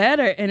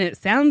better, and it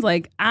sounds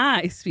like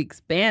I speak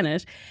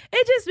Spanish.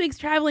 It just makes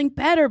traveling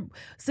better,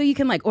 so you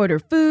can order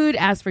food,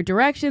 ask for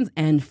directions,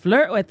 and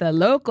flirt with the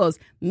locals.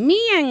 Me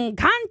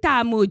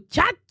encanta,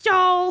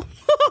 muchacho.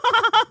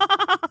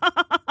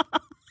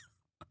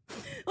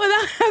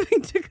 without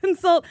having to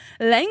consult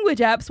language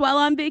apps while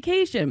on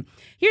vacation.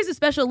 Here's a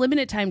special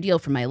limited time deal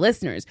for my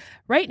listeners.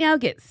 Right now,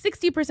 get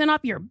 60%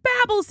 off your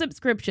Babbel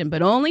subscription,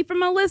 but only for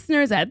my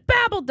listeners at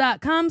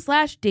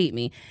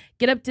Babbel.com/dateme.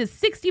 Get up to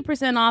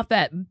 60% off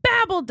at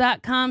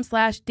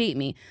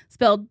Babbel.com/dateme,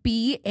 spelled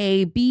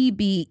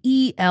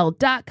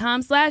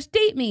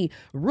BABBEL.com/dateme.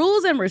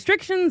 Rules and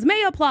restrictions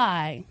may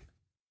apply.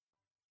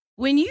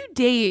 When you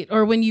date,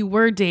 or when you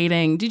were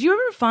dating, did you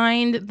ever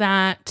find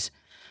that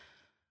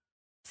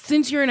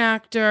since you're an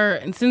actor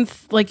and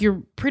since like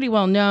you're pretty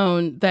well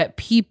known, that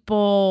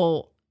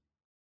people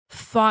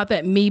thought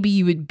that maybe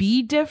you would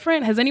be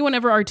different? Has anyone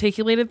ever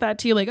articulated that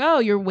to you? Like, oh,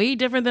 you're way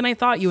different than I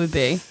thought you would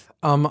be.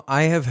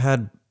 I have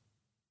had,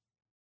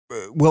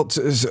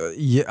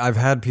 I've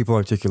had people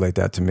articulate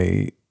that to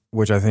me,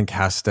 which I think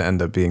has to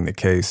end up being the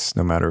case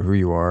no matter who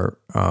you are.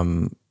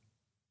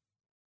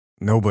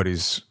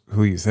 Nobody's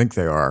who you think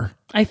they are.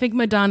 I think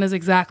Madonna's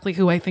exactly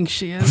who I think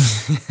she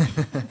is.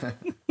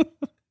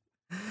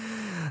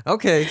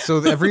 Okay,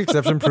 so every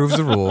exception proves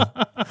the rule.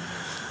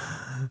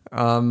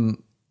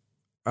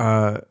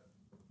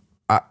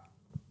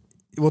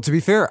 Well, to be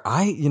fair,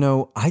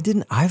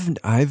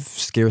 I've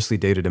scarcely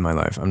dated in my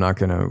life. I'm not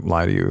going to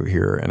lie to you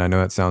here, and I know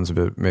that sounds a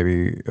bit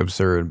maybe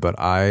absurd, but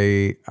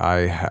I'm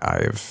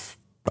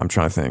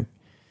trying to think.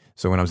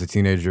 So when I was a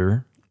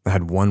teenager, I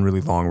had one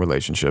really long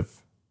relationship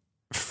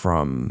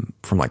from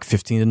like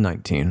 15 to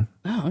 19.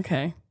 Oh,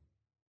 okay.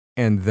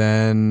 And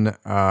then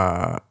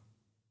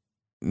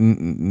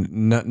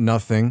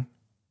nothing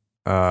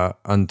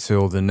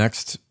until the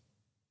next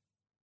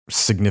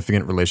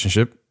significant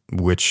relationship,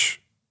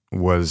 which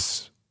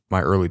was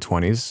my early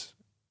 20s.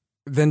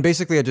 Then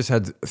basically I just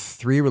had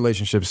 3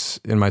 relationships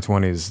in my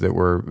 20s that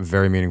were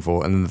very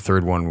meaningful, and then the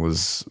third one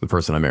was the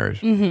person I married.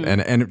 Mm-hmm.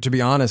 And to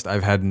be honest,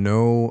 I've had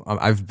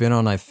I've been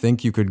on, I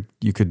think you could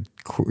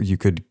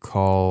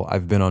call,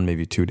 I've been on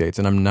maybe 2 dates,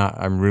 and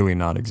I'm really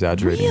not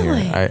exaggerating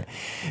here.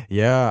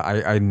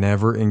 I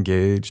never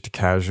engaged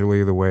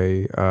casually the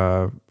way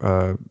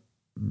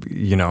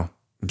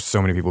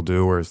so many people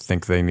do or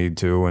think they need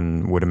to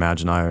and would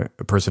imagine a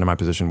person in my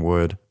position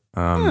would.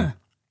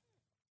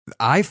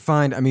 I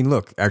find,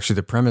 look, actually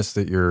the premise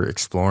that you're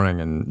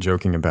exploring and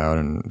joking about,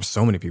 and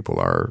so many people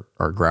are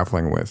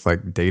grappling with,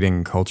 like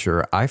dating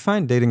culture, I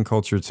find dating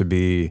culture to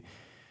be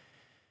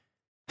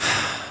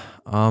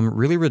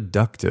really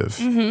reductive.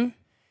 Mm-hmm.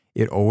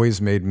 It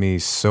always made me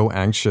so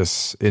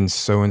anxious and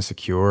so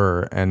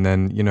insecure. And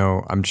then,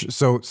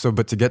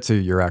 but to get to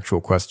your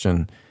actual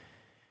question,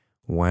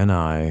 when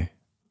I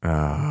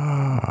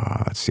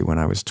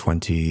was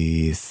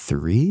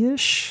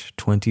 23-ish,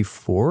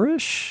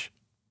 24-ish,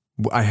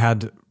 I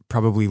had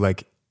probably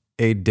like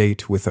a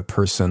date with a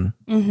person.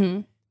 Mm-hmm.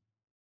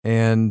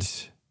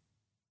 And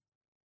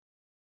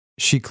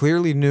she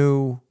clearly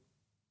knew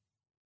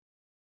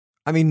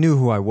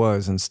who I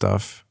was and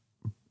stuff.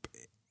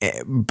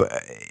 But,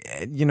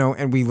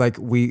 and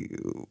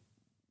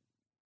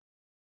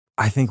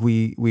I think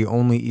we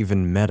only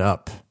even met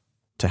up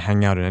to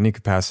hang out in any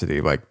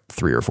capacity like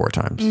 3 or 4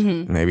 times,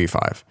 mm-hmm. maybe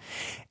 5.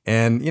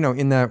 And,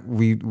 in that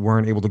we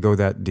weren't able to go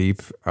that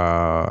deep.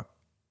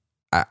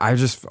 I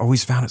just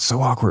always found it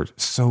so awkward,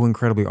 so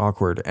incredibly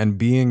awkward. And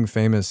being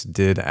famous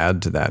did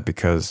add to that,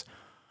 because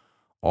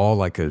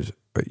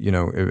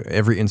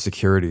every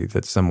insecurity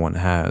that someone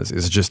has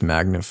is just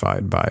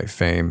magnified by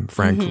fame,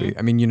 frankly.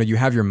 Mm-hmm. You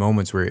have your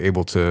moments where you're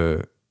able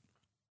to,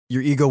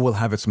 your ego will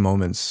have its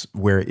moments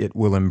where it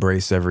will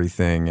embrace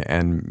everything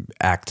and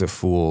act a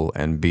fool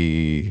and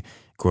be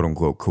quote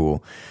unquote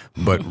cool.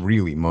 But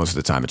really, most of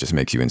the time, it just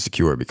makes you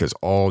insecure, because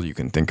all you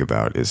can think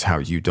about is how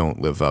you don't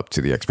live up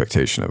to the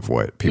expectation of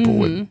what people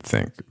would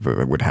think,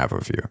 would have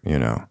of you,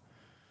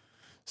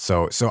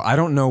 So I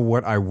don't know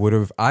what I would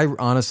have. I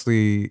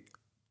honestly,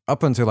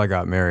 up until I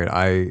got married,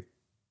 I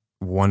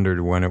wondered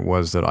when it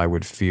was that I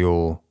would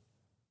feel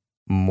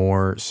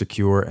more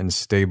secure and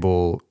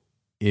stable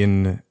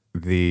in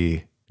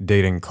the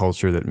dating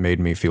culture that made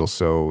me feel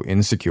so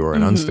insecure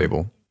and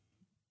unstable.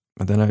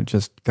 But then I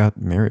just got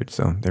married,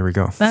 so there we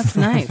go. That's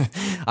nice.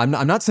 I'm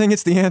not saying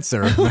it's the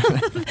answer.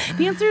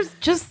 The answer is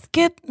just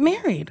get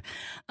married.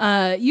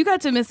 You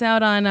got to miss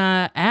out on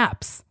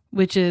apps,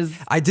 which is...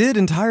 I did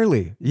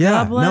entirely.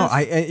 Yeah.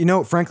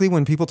 No, frankly,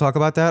 when people talk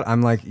about that,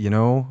 I'm like,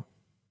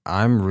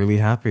 I'm really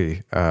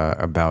happy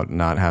about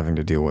not having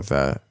to deal with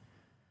that.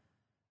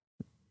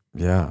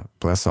 Yeah,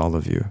 bless all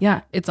of you.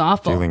 Yeah, it's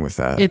awful. Dealing with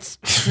that. It's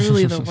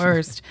truly the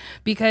worst,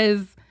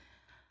 because...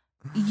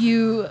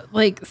 You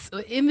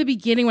in the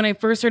beginning, when I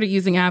first started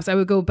using apps, I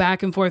would go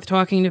back and forth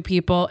talking to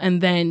people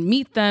and then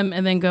meet them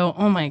and then go,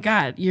 oh my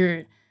God,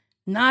 you're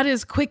not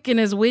as quick and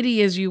as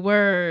witty as you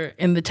were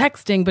in the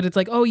texting, but it's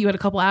like, oh, you had a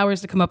couple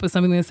hours to come up with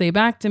something to say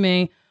back to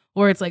me.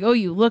 Or it's like, oh,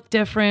 you look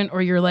different.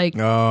 Or you're like,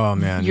 oh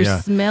man, your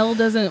smell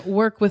doesn't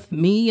work with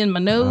me and my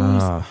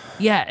nose.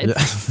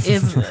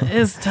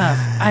 It's tough.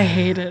 I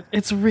hate it.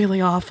 It's really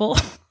awful.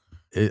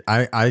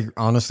 I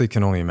honestly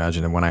can only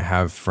imagine it when I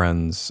have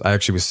friends. I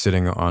actually was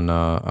sitting on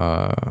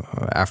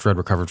after I'd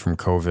recovered from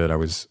COVID. I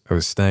was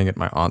staying at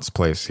my aunt's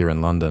place here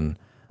in London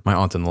my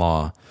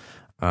aunt-in-law,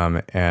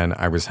 and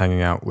I was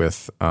hanging out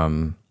with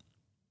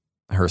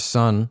her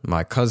son,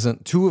 my cousin,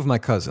 two of my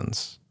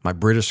cousins, my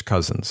British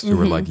cousins, who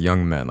were like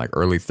young men, like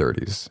early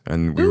 30s,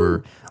 and we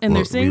were, and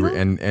they're single.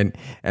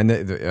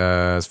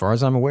 As far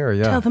as I'm aware,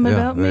 yeah. Tell them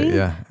about me.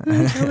 Yeah,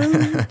 tell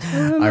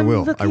them I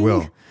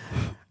will.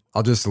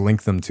 I'll just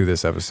link them to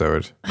this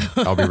episode.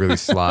 I'll be really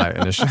sly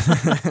initially.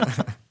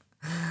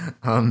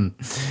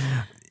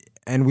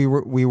 And we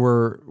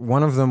were.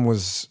 One of them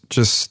was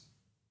just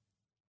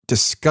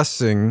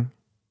discussing.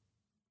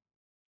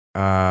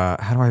 How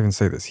do I even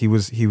say this?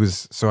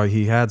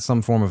 He had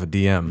some form of a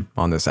DM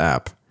on this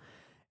app,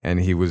 and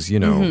he was,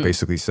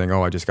 basically saying,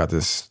 "Oh, I just got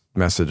this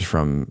message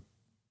from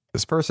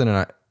this person,"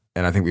 and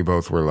I think we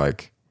both were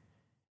like,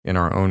 in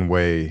our own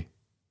way,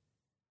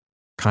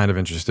 kind of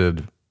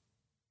interested,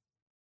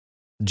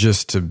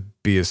 just to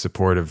be a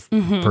supportive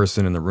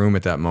person in the room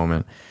at that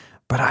moment.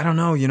 But I don't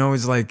know,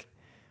 it's like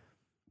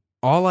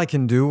all I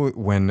can do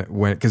when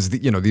because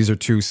these are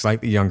two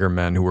slightly younger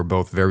men who were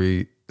both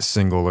very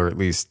single, or at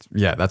least,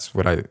 that's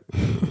what I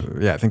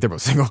think they're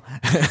both single.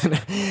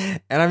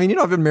 And I mean,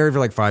 I've been married for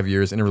like 5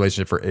 years, in a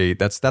relationship for 8.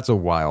 That's a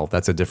while.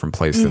 That's a different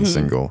place than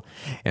single.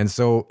 And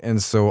so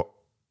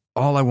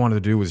all I wanted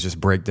to do was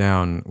just break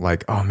down,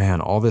 like, oh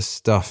man, all this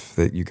stuff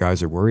that you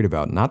guys are worried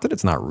about, not that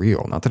it's not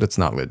real, not that it's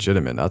not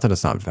legitimate, not that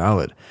it's not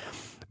valid,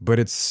 but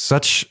it's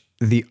such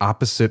the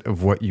opposite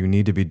of what you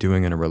need to be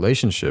doing in a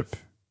relationship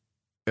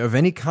of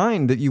any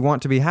kind that you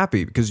want to be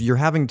happy, because you're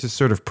having to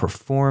sort of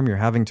perform, you're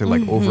having to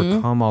like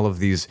overcome all of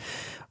these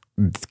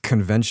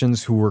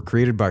conventions who were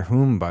created by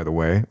whom, by the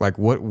way. Like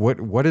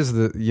what is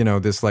the,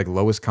 this like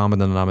lowest common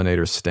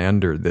denominator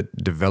standard that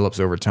develops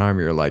over time?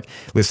 You're like,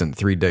 listen,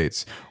 3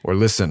 dates, or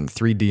listen,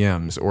 3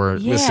 DMs, or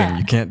listen,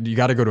 you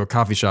got to go to a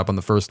coffee shop on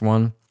the first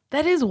one.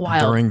 That is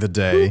wild. During the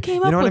day. Who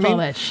came up with all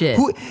that shit?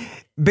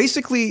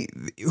 Basically,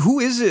 who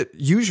is it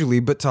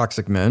usually but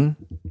toxic men?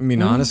 I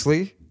mean,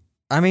 honestly,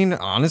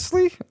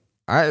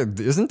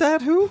 isn't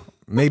that who?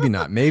 Maybe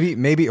not.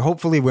 Maybe.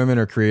 Hopefully, women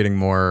are creating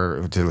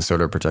more to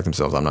sort of protect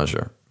themselves. I'm not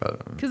sure,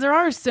 because there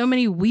are so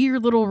many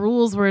weird little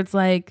rules where it's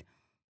like,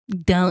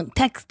 don't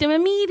text him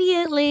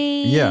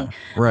immediately. Yeah,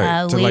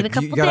 right. Wait a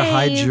couple you gotta days.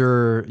 hide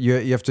your.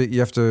 You have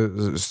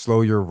to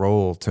slow your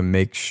roll to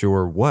make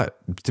sure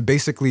to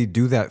basically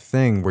do that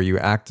thing where you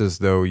act as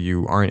though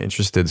you aren't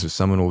interested, so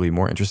someone will be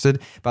more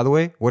interested. By the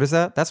way, what is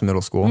that? That's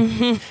middle school.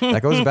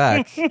 That goes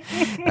back.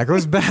 That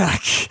goes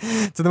back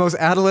to the most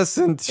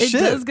adolescent shit. It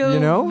does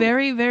go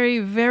very, very,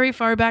 very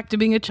far back to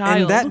being a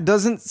child, and that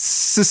doesn't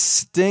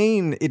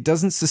sustain. It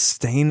doesn't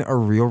sustain a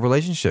real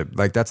relationship.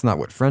 Like, that's not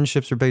what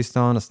friendships are based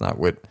on. It's not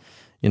what.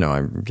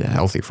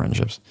 Healthy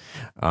friendships.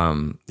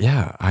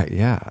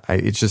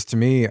 It's just, to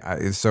me,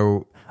 I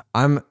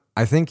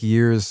think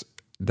years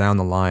down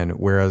the line,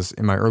 whereas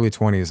in my early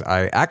 20s,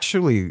 I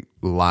actually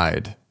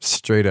lied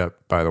straight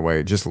up, by the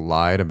way, just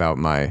lied about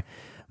my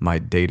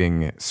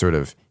dating sort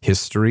of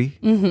history,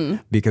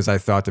 because I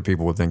thought that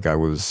people would think I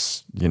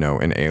was,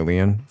 an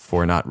alien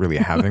for not really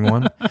having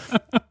one.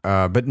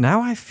 But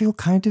now I feel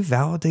kind of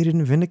validated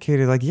and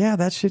vindicated. Like, yeah,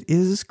 that shit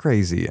is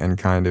crazy, and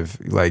kind of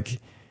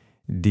like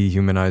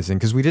dehumanizing,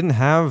 because we didn't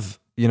have,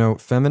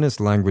 feminist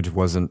language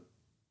wasn't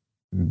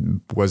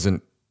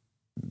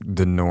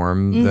the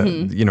norm. That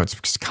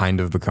it's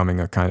kind of becoming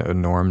a kind of a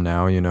norm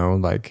now.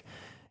 Like,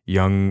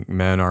 young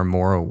men are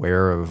more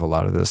aware of a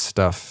lot of this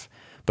stuff,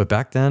 but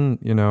back then,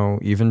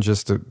 even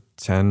just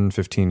 10,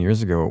 15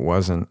 years ago, it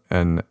wasn't.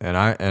 And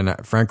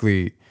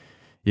frankly,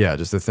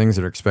 just the things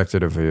that are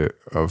expected of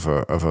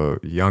a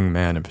young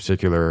man in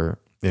particular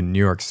in New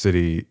York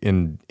City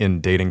in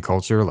dating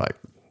culture, like,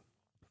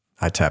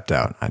 I tapped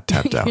out.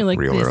 You're like,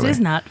 real this early. Is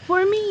not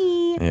for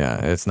me.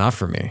 Yeah, it's not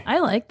for me. I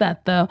like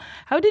that, though.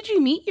 How did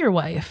you meet your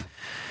wife?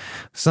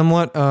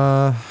 Somewhat,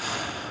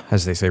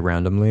 as they say,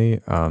 randomly.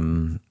 A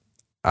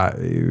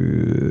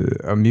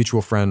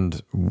mutual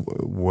friend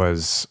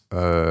was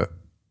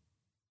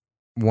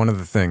one of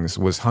the things,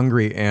 was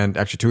hungry, and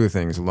actually 2 of the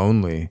things,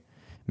 lonely,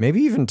 maybe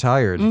even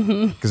tired,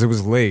 because it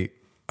was late,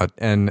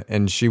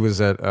 and she was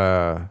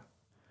at.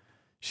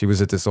 She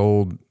was at this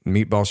old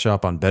meatball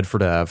shop on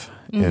Bedford Ave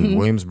in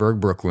Williamsburg,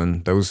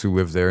 Brooklyn. Those who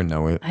live there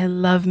know it. I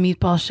love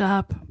Meatball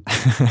Shop.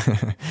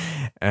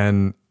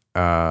 And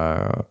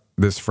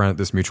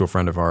this mutual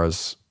friend of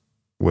ours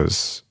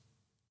was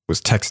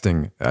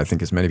texting, I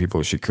think, as many people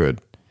as she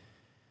could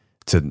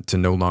to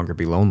no longer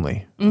be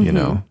lonely.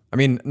 I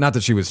mean, not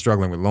that she was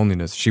struggling with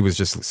loneliness. She was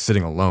just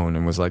sitting alone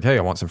and was like, "Hey,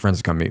 I want some friends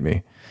to come meet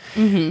me."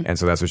 And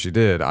so that's what she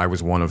did. I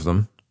was one of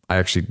them. I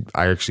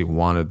actually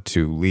wanted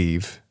to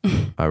leave.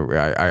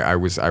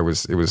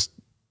 It was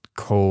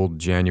cold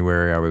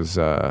January. I was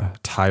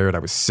tired. I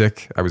was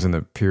sick. I was in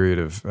the period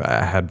of,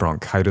 I had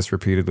bronchitis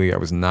repeatedly. I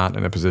was not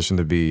in a position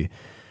to be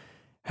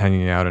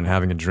hanging out and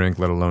having a drink,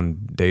 let alone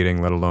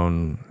dating, let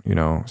alone,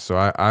 so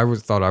I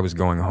thought I was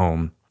going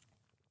home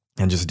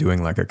and just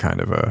doing like a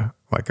kind of a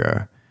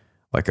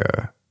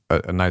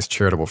nice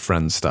charitable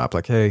friend stop.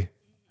 Like, hey,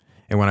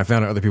 and when I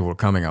found out other people were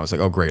coming, I was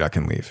like, oh great, I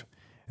can leave.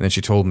 And then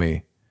she told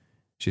me,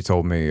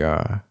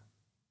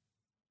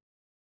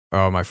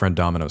 oh, my friend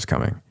Domino's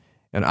coming.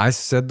 And I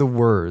said the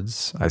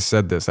words, I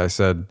said,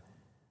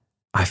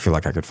 I feel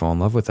like I could fall in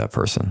love with that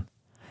person.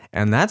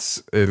 And that's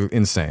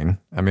insane.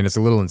 I mean, it's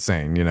a little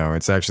insane,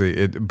 it's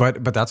actually,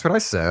 but that's what I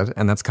said.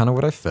 And that's kind of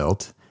what I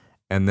felt.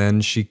 And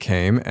then she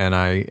came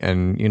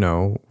and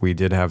we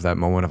did have that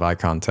moment of eye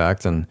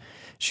contact, and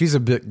she's a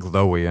bit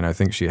glowy. And I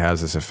think she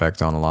has this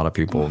effect on a lot of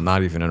people,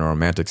 not even in a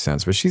romantic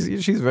sense, but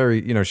she's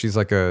very, she's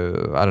like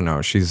I don't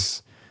know,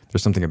 there's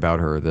something about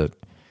her that,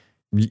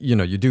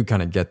 you do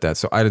kind of get that.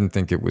 So I didn't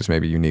think it was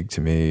maybe unique to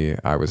me.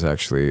 I was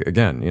actually,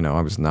 again,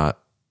 I was not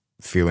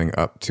feeling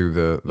up to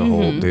the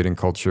whole dating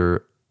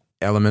culture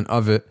element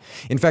of it.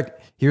 In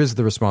fact, here's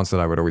the response that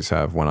I would always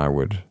have when I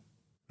would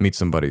meet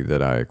somebody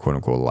that I quote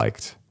unquote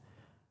liked.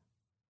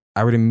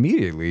 I would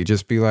immediately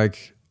just be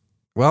like,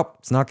 well,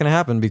 it's not going to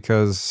happen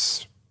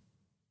because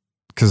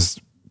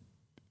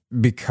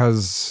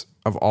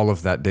of all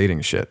of that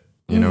dating shit.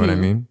 You know what I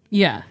mean?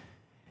 Yeah.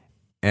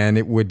 And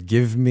it would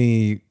give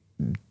me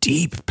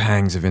deep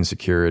pangs of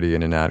insecurity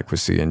and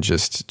inadequacy, and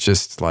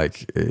just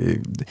like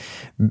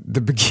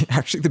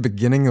the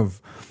beginning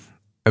of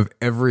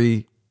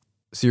every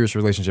serious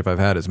relationship I've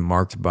had is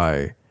marked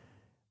by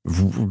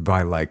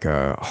like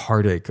a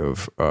heartache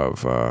of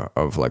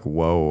like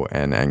woe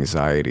and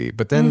anxiety.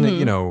 But then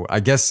I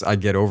guess I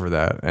get over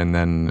that, and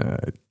then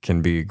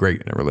can be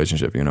great in a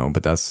relationship.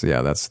 But that's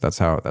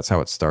how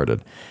it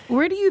started.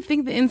 Where do you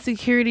think the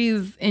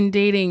insecurities in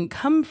dating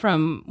come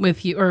from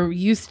with you, or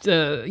used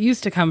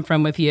to come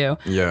from with you?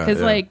 Yeah,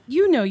 because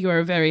you're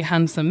a very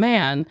handsome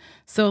man,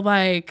 so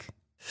like,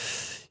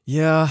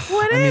 yeah,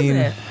 what is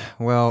it?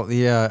 Well,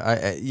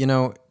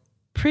 yeah,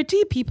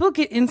 pretty people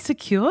get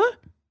insecure.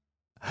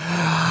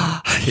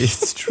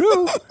 It's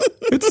true.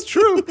 It's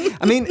true.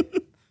 I mean,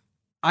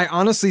 I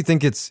honestly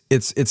think it's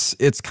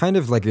kind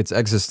of like it's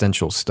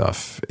existential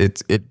stuff.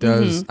 It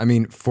does. I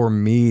mean, for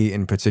me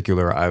in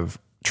particular, I've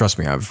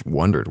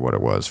wondered what it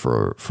was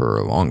for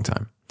a long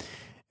time,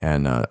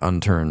 and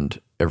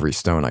unturned every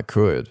stone I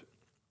could.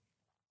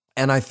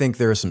 And I think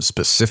there are some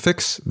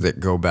specifics that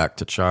go back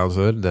to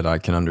childhood that I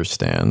can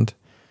understand.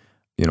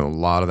 A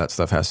lot of that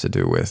stuff has to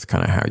do with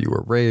kind of how you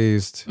were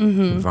raised,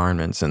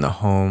 environments in the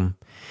home.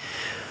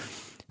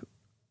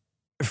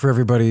 For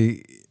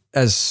everybody,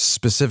 as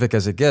specific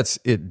as it gets,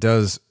 it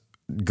does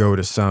go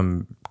to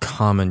some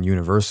common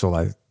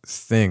universal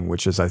thing,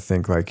 which is, I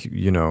think, like,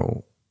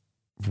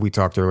 we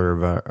talked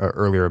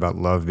earlier about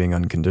love being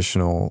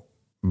unconditional,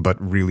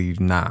 but really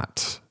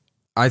not.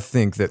 I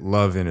think that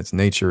love in its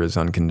nature is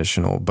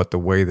unconditional, but the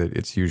way that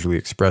it's usually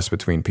expressed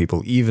between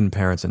people, even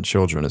parents and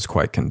children, is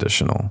quite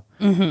conditional.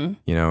 And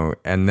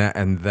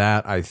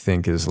that I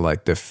think is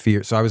like the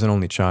fear. So I was an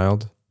only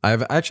child. I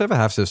actually have a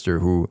half sister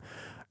who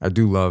I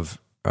do love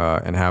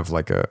and have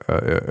like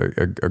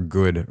a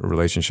good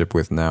relationship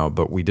with now,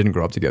 but we didn't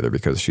grow up together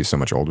because she's so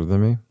much older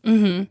than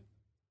me.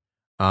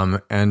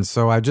 And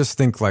so I just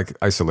think like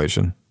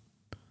isolation.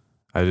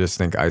 I just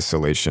think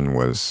isolation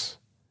was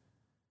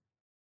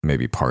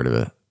maybe part of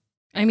it.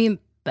 I mean,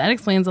 that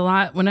explains a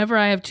lot. Whenever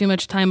I have too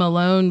much time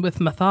alone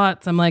with my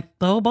thoughts, I'm like,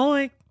 oh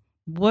boy,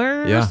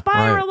 we're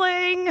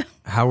spiraling. Right.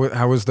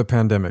 How was the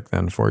pandemic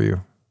then for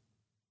you?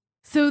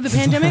 So the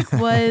pandemic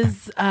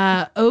was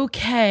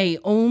okay,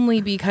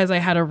 only because I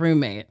had a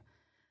roommate.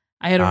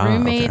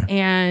 Okay.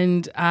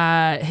 And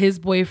his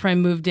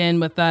boyfriend moved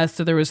in with us.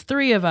 So there was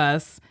 3 of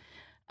us.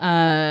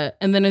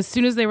 And then as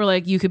soon as they were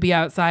like, you could be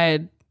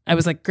outside, I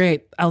was like,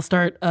 great, I'll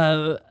start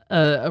a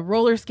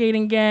roller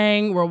skating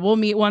gang where we'll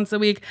meet once a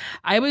week.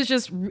 I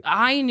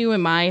knew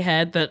in my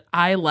head that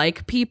I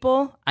like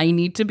people. I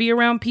need to be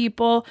around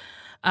people.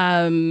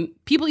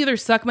 People either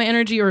suck my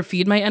energy or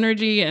feed my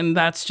energy, and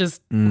that's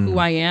just who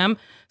I am.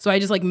 So I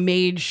just like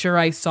made sure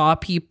I saw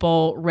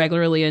people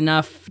regularly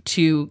enough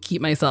to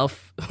keep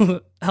myself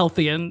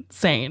healthy and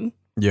sane.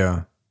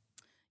 Yeah.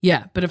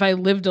 Yeah, but if I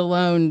lived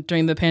alone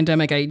during the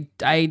pandemic, I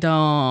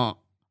don't.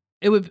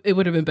 It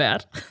would have been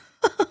bad.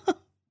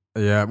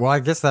 Yeah, well, I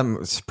guess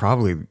that's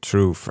probably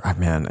true.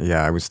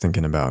 I was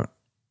thinking about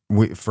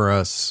my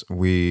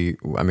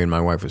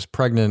wife was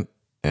pregnant,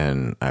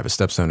 and I have a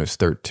stepson who's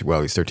 13.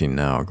 Well, he's 13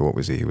 now. What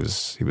was he? He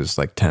was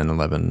like 10,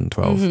 11,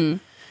 12.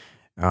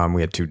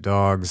 We had 2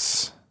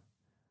 dogs.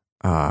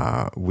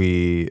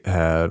 We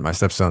had my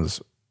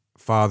stepson's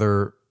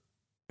father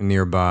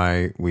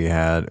nearby. We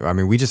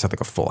just had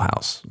like a full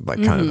house,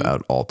 like kind of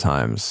at all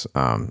times.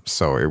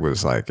 So it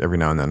was like every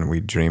now and then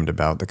we dreamed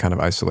about the kind of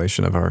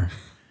isolation of our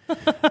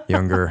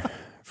younger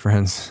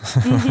friends.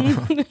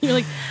 You're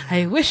like,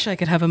 I wish I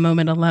could have a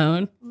moment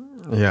alone.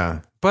 Yeah.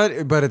 But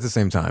at the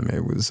same time,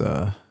 it was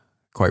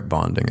quite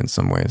bonding in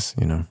some ways,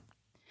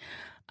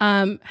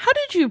 How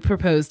did you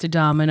propose to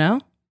Domino?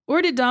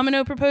 Or did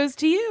Domino propose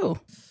to you?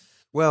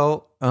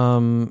 Well,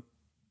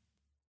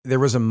 there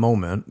was a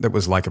moment that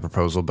was like a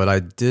proposal, but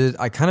I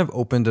kind of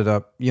opened it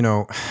up,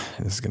 this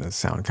is going to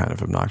sound kind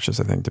of obnoxious,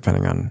 I think,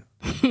 depending on,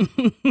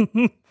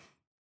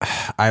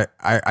 I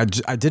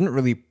didn't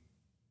really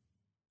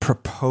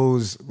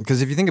propose,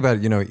 because if you think about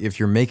it, if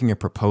you're making a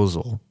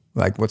proposal,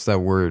 like what's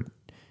that word?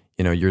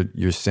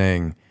 You're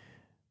saying,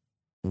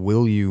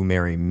 will you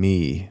marry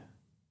me?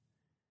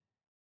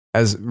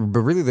 But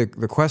really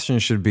the question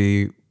should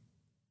be,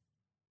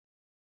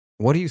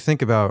 what do you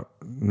think about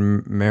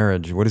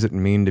marriage? What does it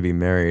mean to be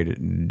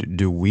married?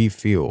 Do we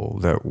feel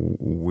that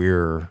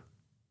we're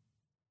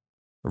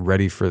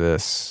ready for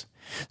this?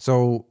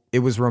 So it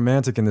was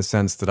romantic in the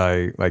sense that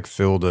I like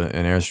filled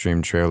an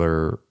Airstream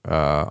trailer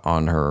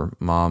on her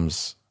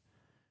mom's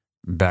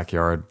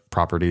backyard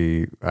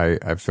property.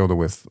 I filled it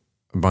with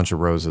a bunch of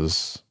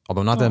roses,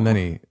 although not that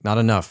many, not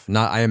enough.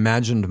 I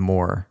imagined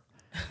more.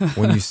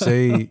 When you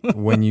say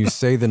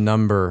the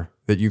number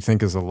that you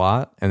think is a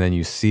lot, and then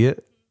you see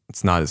it,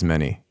 it's not as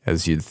many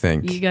as you'd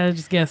think. You gotta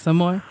just get some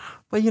more.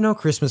 But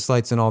Christmas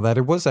lights and all that,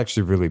 it was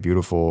actually really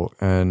beautiful.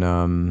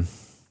 And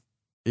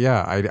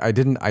yeah, I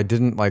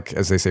didn't like,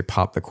 as they say,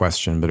 pop the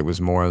question, but it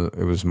was more,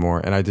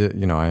 and I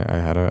did, I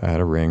had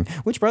a ring,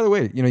 which, by the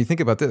way, you think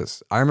about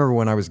this. I remember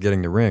when I was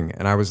getting the ring,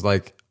 and I was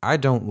like, I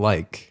don't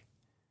like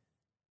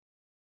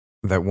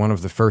that one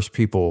of the first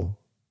people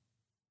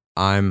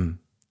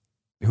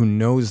who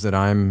knows that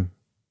I'm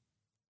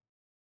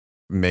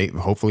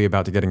hopefully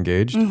about to get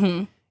engaged,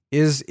 mm-hmm.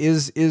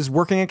 is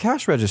working a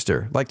cash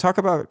register. Like, talk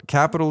about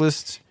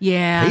capitalist,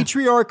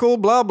 patriarchal,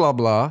 blah, blah,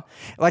 blah.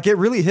 Like, it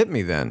really hit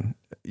me then.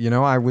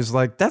 I was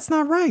like, that's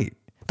not right.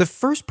 The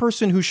first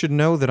person who should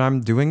know that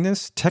I'm doing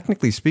this,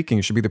 technically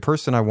speaking, should be the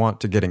person I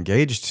want to get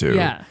engaged to.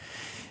 Yeah.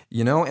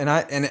 And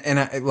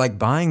I like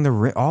buying the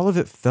ring, all of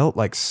it felt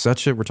like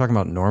we're talking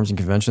about norms and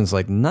conventions.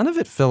 Like, none of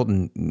it felt,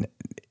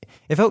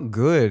 it felt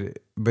good,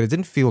 but it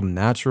didn't feel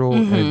natural.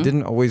 Mm-hmm. And it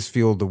didn't always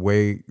feel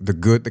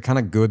the kind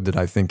of good that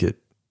I think it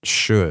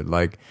should.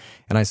 Like,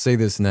 and I say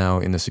this now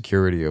in the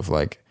security of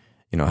like,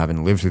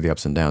 having lived through the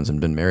ups and downs and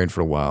been married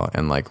for a while.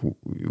 And like,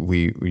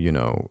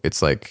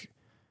 it's like,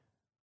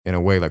 in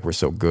a way, like, we're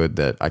so good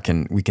that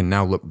we can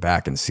now look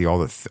back and see all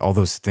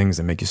those things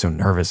that make you so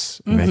nervous,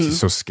 mm-hmm. make you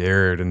so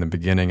scared in the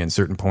beginning and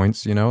certain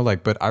points,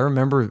 but I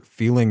remember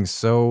feeling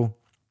so,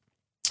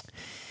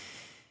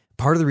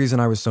 part of the reason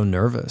I was so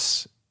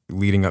nervous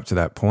leading up to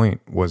that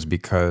point was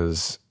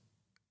because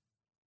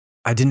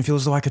I didn't feel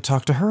as though I could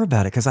talk to her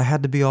about it, because I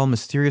had to be all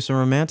mysterious and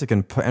romantic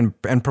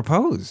and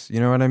propose. You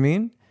know what I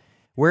mean?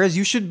 Whereas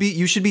you should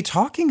be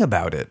talking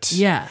about it.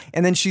 Yeah.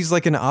 And then she's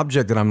like an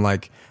object that I'm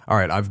like, all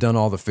right, I've done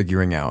all the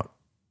figuring out.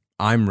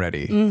 I'm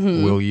ready.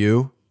 Mm-hmm. Will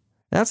you?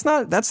 That's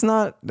not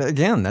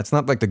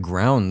like the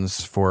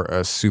grounds for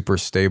a super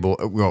stable,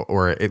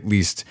 or at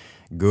least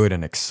good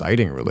and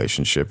exciting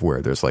relationship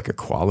where there's like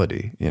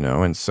equality,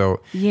 And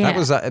so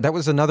that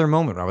was another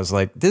moment where I was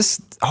like,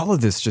 all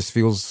of this just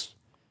feels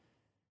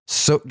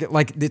so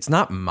like, it's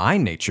not my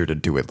nature to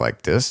do it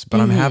like this, but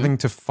mm-hmm. I'm having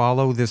to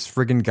follow this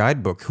friggin'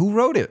 guidebook. Who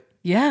wrote it?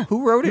 Yeah.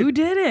 Who wrote it? Who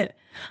did it?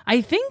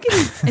 I think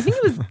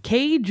it was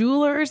K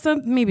Jeweler or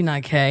something. Maybe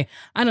not K.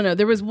 I don't know.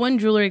 There was one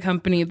jewelry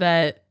company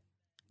that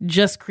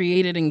just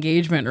created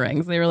engagement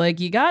rings. They were like,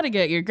 you got to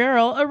get your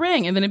girl a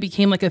ring. And then it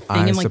became like a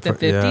thing in like the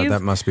 50s. Yeah,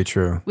 that must be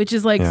true. Which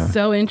is like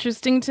so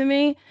interesting to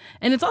me.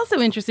 And it's also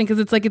interesting because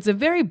it's like, it's a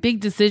very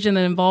big decision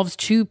that involves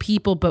two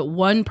people, but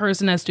one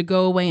person has to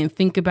go away and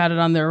think about it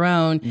on their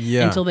own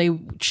until they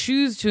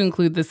choose to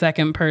include the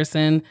second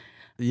person.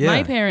 Yeah.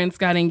 My parents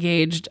got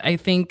engaged. I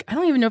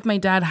don't even know if my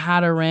dad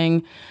had a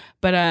ring,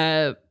 but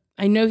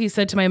I know he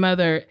said to my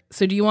mother,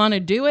 so do you want to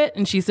do it?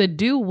 And she said,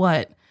 do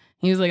what?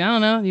 He was like, I don't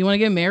know. Do you want to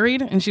get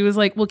married? And she was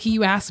like, well, can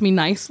you ask me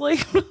nicely?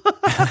 So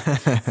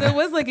it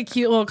was like a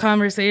cute little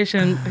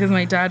conversation because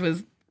my dad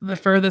was the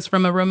furthest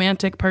from a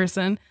romantic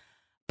person.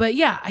 But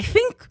yeah, I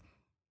think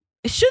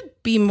it should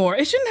be more.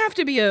 It shouldn't have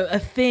to be a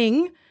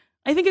thing.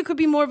 I think it could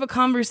be more of a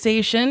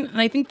conversation. And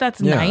I think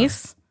that's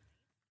nice.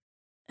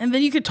 And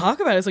then you could talk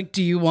about it. It's like,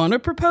 do you want a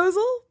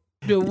proposal?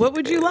 What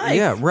would you like?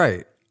 Yeah,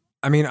 right.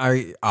 I mean,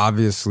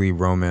 obviously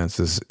romance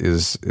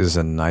is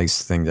a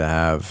nice thing to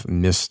have.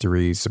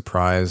 Mystery,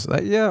 surprise.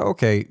 Like, yeah,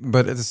 okay.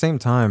 But at the same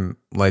time,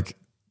 like,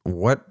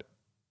 what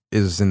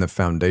is in the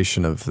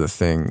foundation of the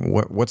thing?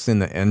 What's in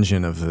the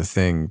engine of the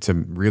thing to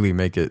really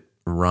make it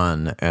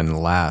run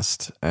and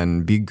last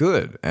and be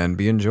good and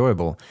be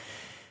enjoyable?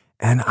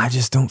 And I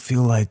just don't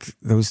feel like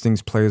those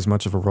things play as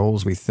much of a role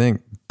as we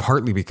think,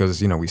 partly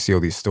because, we see all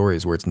these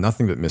stories where it's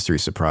nothing but mystery,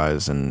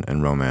 surprise,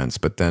 and romance.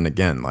 But then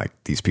again, like,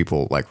 these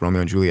people, like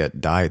Romeo and Juliet,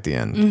 die at the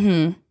end,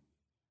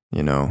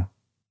 mm-hmm.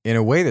 In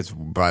a way that's,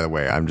 by the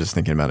way, I'm just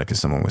thinking about it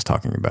because someone was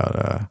talking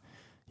about,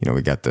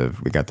 we got the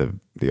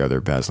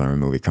other Baz Luhrmann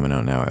movie coming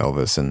out now,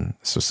 Elvis. And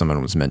so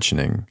someone was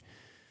mentioning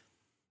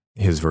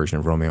his version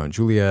of Romeo and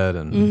Juliet.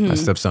 And mm-hmm. my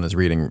stepson is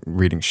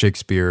reading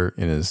Shakespeare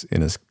in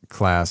his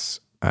class.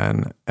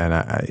 And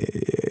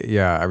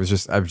I was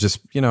just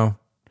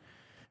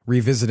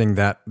revisiting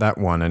that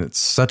one, and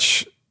it's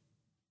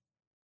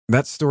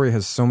that story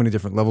has so many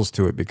different levels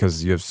to it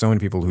because you have so many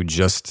people who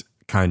just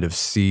kind of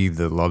see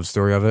the love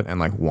story of it and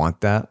like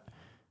want that,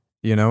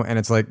 and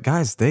it's like,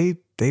 guys, they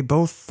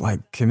both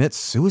like commit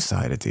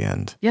suicide at the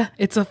end. Yeah,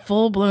 it's a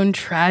full-blown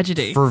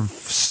tragedy for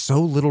so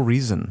little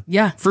reason.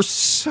 Yeah, for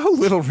so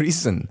little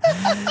reason.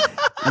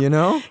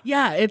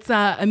 Yeah, it's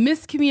a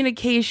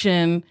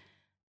miscommunication.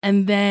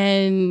 And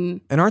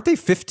then... And aren't they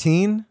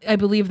 15? I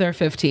believe they're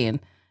 15.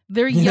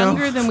 They're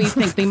younger than we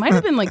think. They might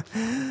have been like,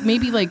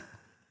 maybe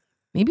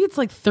it's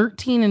like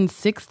 13 and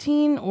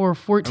 16 or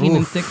 14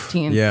 and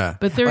 16. Yeah.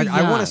 But they're young.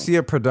 I want to see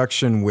a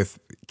production with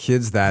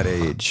kids that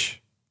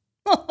age.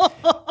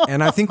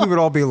 And I think we would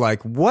all be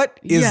like, what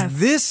is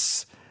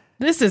this?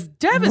 This is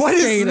devastating. What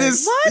is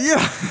this? What?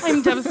 Yeah.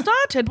 I'm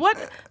devastated.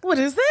 What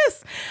is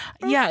this?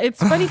 Yeah, it's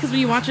funny because when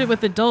you watch it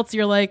with adults,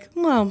 you're like,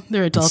 well,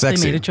 they're adults. They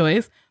made a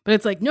choice. But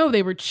it's like, no,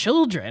 they were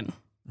children.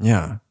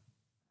 Yeah.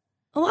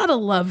 A lot of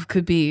love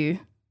could be,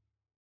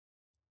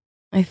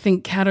 I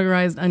think,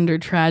 categorized under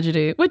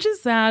tragedy, which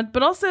is sad.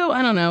 But also,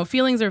 I don't know,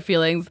 feelings are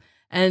feelings.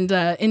 And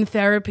in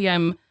therapy,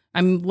 I'm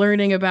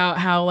learning about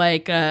how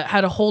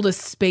to hold a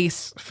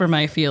space for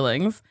my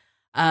feelings.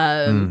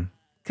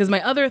 Because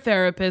my other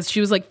therapist, she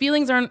was like,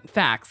 feelings aren't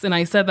facts. And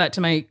I said that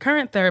to my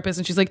current therapist,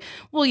 and she's like,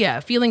 well, yeah,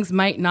 feelings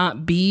might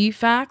not be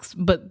facts,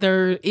 but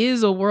there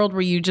is a world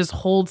where you just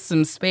hold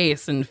some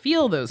space and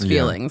feel those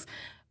feelings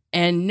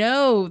and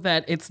know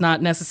that it's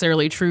not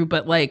necessarily true,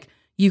 but like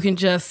you can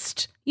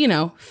just,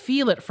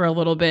 feel it for a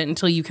little bit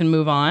until you can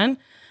move on.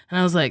 And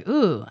I was like,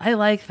 ooh, I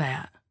like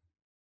that.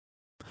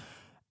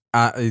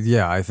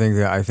 I think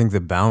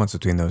the balance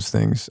between those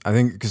things. I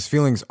think because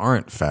feelings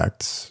aren't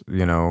facts,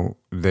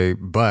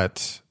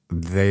 but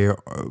they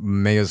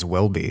may as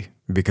well be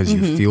because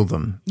you feel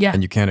them,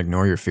 and you can't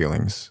ignore your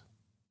feelings.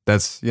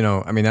 That's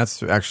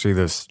that's actually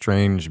the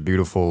strange,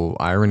 beautiful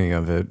irony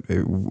of it,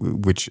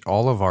 which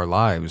all of our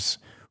lives,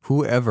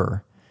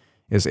 whoever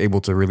is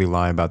able to really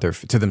lie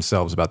to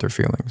themselves about their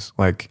feelings,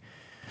 like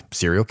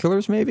serial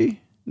killers,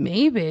 maybe,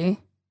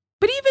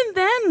 but even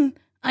then,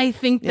 I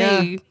think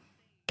they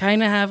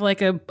kind of have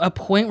like a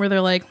point where they're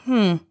like,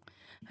 I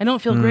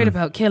don't feel great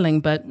about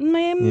killing, but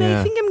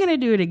I think I'm going to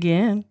do it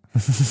again.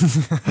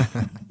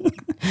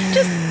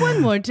 Just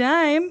one more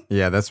time.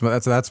 Yeah, that's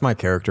my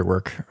character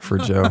work for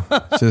Joe.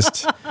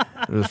 just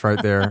right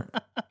there.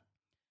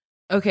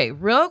 Okay,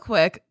 real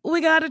quick,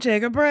 we got to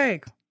take a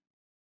break.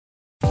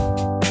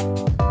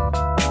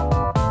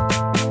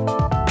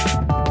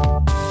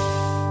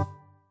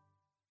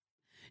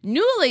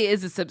 Nuuly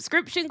is a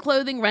subscription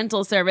clothing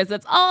rental service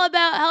that's all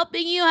about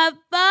helping you have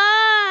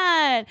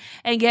fun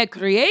and get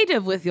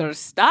creative with your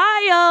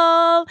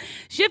style.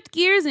 Shift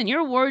gears in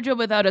your wardrobe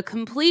without a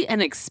complete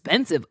and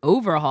expensive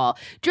overhaul.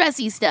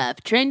 Dressy stuff,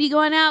 trendy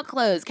going out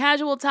clothes,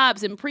 casual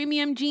tops, and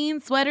premium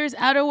jeans, sweaters,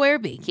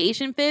 outerwear,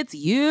 vacation fits,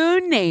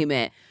 you name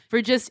it.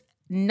 For just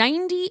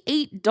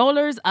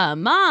 $98 a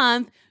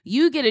month,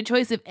 you get a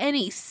choice of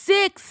any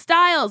 6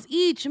 styles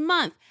each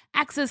month.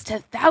 Access to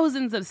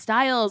thousands of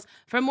styles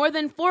from more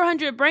than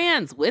 400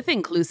 brands with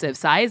inclusive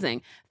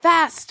sizing.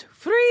 Fast,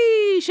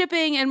 free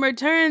shipping and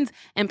returns,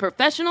 and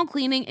professional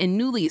cleaning in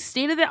Nuuly's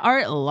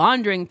state-of-the-art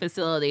laundering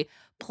facility.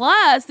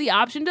 Plus, the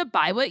option to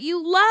buy what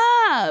you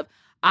love.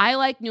 I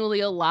like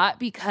Nuuly a lot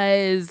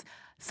because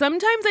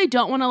sometimes I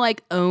don't want to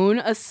own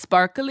a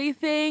sparkly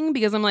thing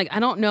because I'm like, I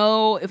don't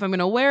know if I'm going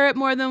to wear it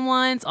more than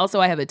once. Also,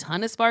 I have a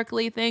ton of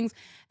sparkly things.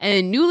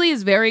 And Nuuly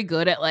is very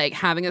good at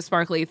having a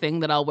sparkly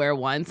thing that I'll wear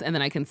once and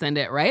then I can send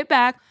it right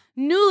back.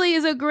 Nuuly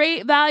is a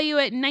great value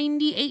at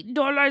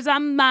 $98 a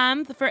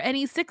month for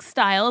any 6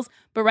 styles.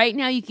 But right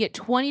now you get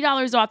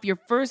 $20 off your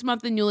first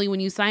month of Nuuly when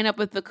you sign up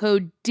with the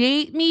code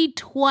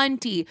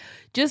DATEME20.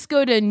 Just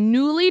go to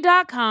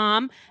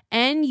Nuuly.com,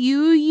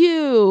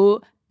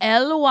 NUULY.com.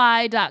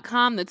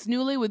 That's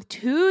Nuuly with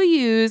 2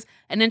 U's,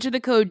 and enter the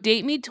code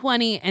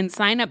DATEME20 and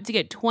sign up to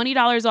get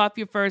 $20 off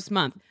your first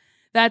month.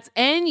 That's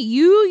NUULY.com.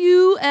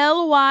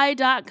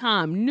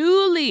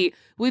 Nuuly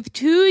with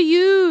 2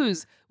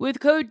 U's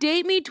with code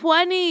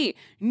DATEME20.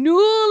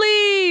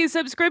 Nuuly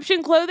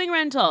subscription clothing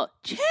rental.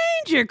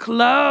 Change your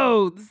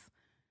clothes.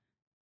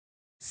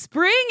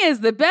 Spring is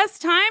the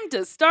best time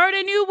to start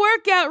a new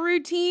workout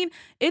routine.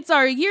 It's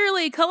our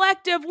yearly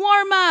collective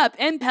warm-up,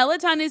 and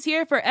Peloton is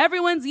here for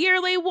everyone's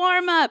yearly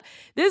warm-up.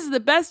 This is the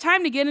best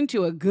time to get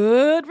into a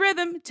good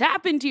rhythm,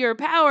 tap into your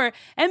power,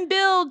 and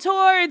build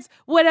towards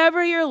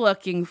whatever you're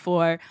looking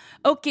for.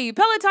 Okay,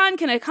 Peloton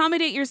can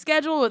accommodate your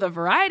schedule with a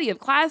variety of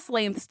class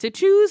lengths to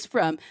choose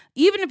from.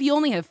 Even if you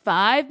only have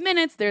 5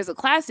 minutes, there's a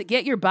class to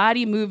get your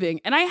body moving.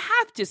 And I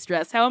have to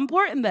stress how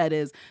important that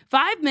is.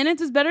 5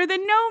 minutes is better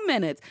than no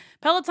minutes.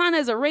 Peloton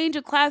has a range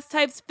of class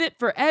types fit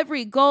for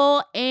every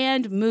goal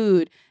and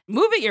mood.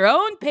 Move at your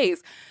own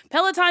pace.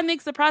 Peloton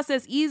makes the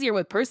process easier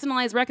with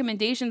personalized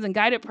recommendations and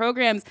guided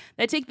programs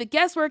that take the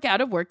guesswork out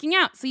of working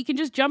out, so you can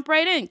just jump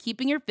right in,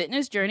 keeping your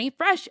fitness journey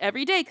fresh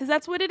every day, because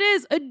that's what it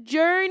is, a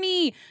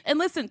journey. And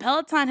listen,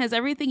 Peloton has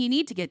everything you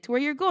need to get to where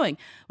you're going.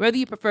 Whether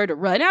you prefer to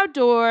run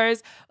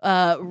outdoors,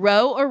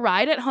 row or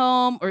ride at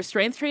home, or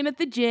strength train at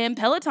the gym,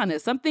 Peloton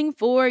is something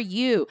for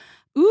you.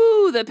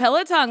 Ooh, the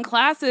Peloton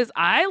classes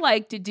I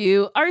like to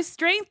do are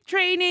strength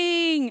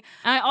training.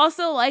 I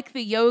also like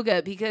the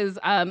yoga because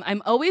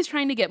I'm always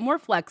trying to get more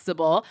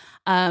flexible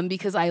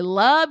because I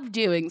love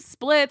doing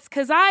splits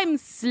because I'm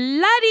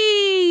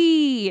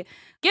slutty.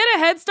 Get a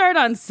head start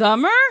on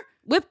summer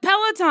with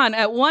Peloton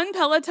at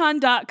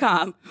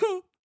onepeloton.com.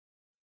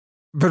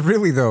 But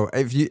really, though,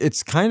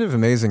 it's kind of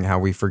amazing how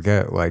we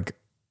forget, like,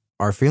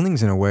 our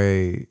feelings in a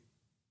way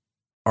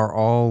are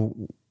all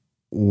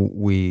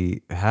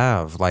we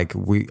have. Like,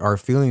 our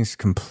feelings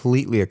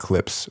completely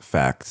eclipse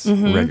facts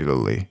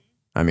regularly.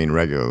 I mean,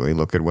 regularly.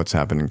 Look at what's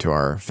happening to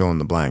our fill in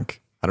the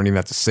blank. I don't even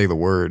have to say the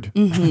word.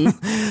 Look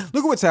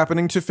at what's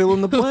happening to fill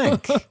in the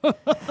blank.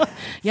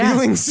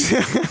 Feelings.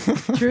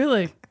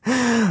 Truly.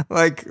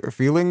 Like,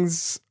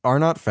 feelings are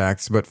not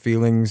facts, but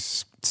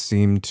feelings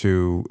seem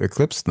to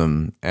eclipse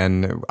them.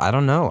 And I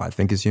don't know. I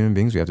think as human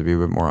beings, we have to be a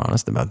bit more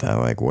honest about that.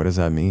 Like, what does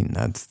that mean?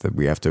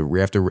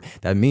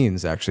 That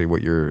means actually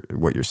what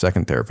your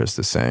second therapist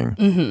is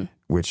saying,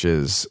 which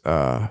is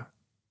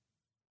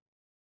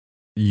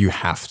you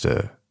have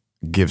to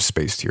give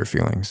space to your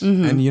feelings.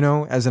 And, you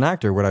know, as an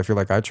actor, what I feel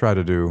like I try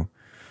to do,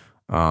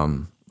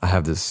 I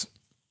have this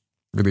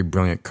really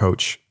brilliant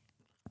coach,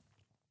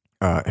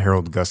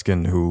 Harold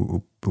Guskin,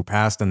 who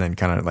passed and then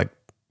kind of like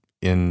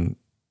in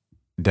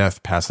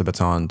death passed the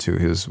baton to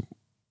his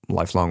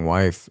lifelong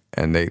wife,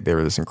 and they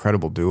were this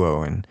incredible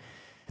duo. And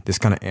this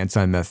kind of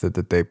anti-method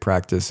that they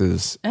practice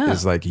is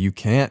like you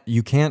can't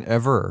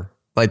ever,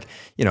 like,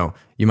 you know,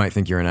 you might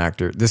think you're an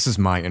actor. This is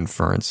my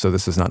inference, so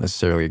this is not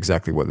necessarily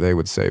exactly what they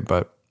would say,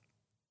 but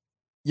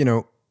you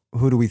know,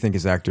 who do we think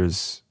as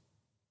actors?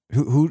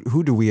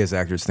 Who do we as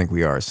actors think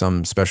we are?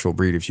 Some special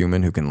breed of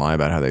human who can lie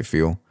about how they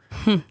feel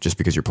just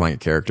because you're playing a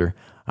character?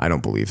 I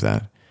don't believe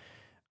that.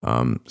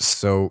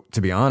 So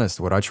to be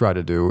honest, what I try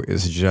to do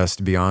is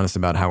just be honest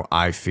about how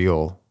I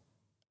feel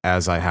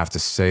as I have to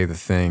say the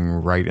thing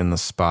right in the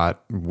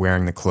spot,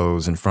 wearing the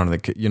clothes in front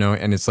of the, you know,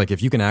 and it's like,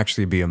 if you can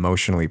actually be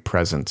emotionally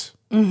present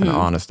and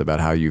honest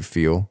about how you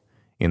feel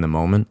in the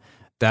moment,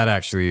 that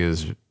actually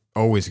is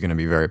always going to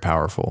be very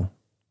powerful,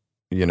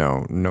 you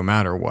know, no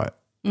matter what.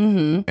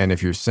 And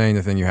if you're saying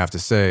the thing you have to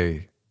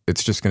say,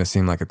 it's just going to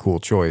seem like a cool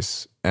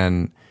choice.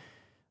 And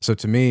so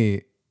to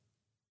me,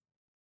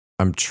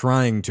 I'm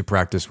trying to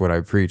practice what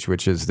I preach,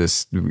 which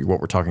is what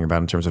we're talking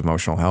about in terms of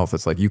emotional health.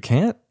 It's like, you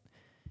can't,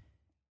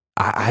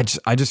 I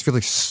just feel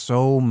like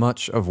so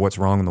much of what's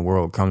wrong in the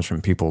world comes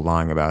from people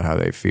lying about how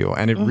they feel.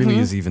 And it really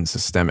is even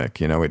systemic,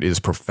 you know, it is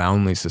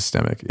profoundly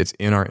systemic. It's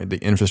in the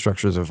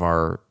infrastructures of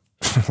our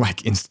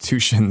like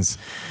institutions,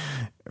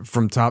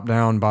 from top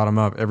down, bottom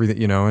up, everything,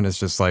 you know. And it's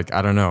just like,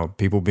 I don't know,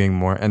 people being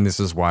more, and this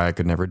is why I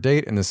could never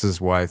date, and this is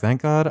why,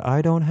 thank God,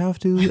 I don't have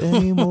to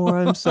anymore.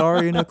 I'm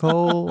sorry,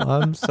 Nicole.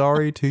 I'm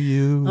sorry to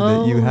you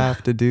that you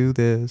have to do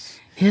this.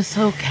 It's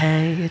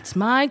okay. It's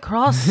my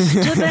cross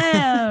to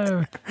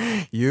bear.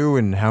 You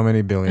and how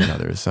many billion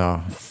others?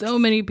 So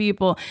many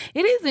people.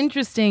 It is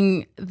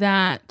interesting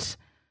that,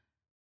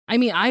 I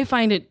mean, I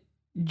find it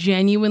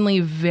genuinely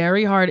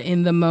very hard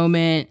in the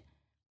moment,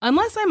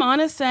 unless I'm on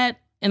a set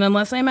and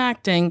unless I'm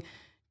acting,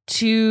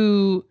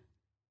 to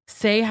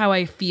say how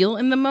I feel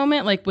in the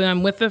moment. Like when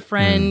I'm with a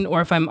friend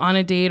or if I'm on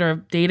a date or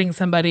dating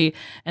somebody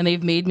and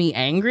they've made me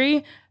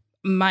angry,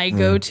 my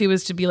go-to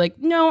is to be like,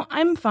 no,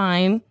 I'm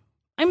fine.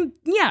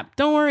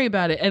 Don't worry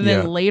about it. And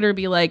then later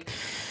be like,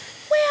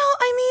 well,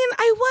 I mean,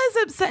 I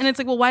was upset. And it's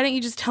like, well, why don't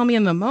you just tell me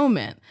in the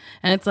moment?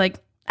 And it's like,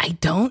 I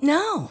don't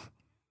know.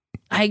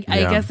 I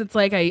guess it's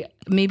like,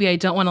 maybe I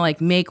don't want to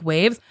like make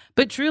waves,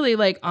 but truly,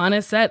 like on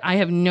a set, I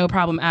have no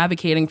problem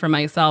advocating for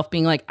myself,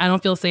 being like, I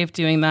don't feel safe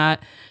doing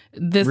that,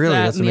 this, really,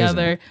 that, and the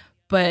other.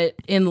 But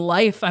in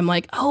life, I'm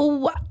like,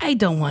 oh, I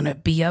don't want to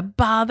be a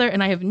bother.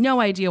 And I have no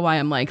idea why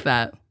I'm like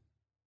that.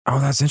 Oh,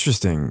 that's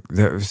interesting.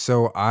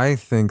 So I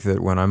think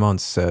that when I'm on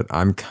set,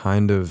 I'm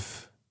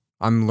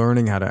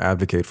learning how to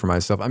advocate for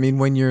myself. I mean,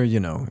 when you're, you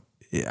know,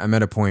 I'm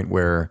at a point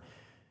where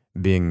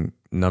being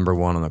number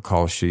one on the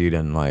call sheet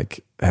and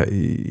like,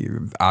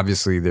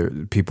 obviously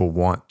people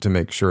want to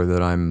make sure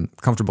that I'm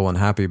comfortable and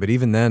happy, but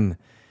even then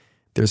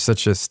there's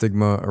such a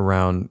stigma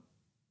around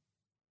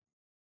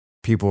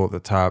people at the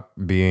top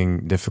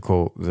being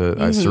difficult that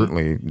I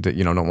certainly,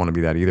 you know, don't want to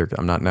be that either.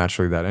 I'm not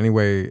naturally that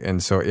anyway.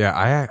 And so, yeah,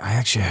 I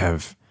actually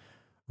have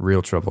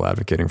real trouble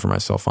advocating for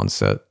myself on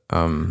set.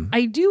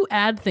 I do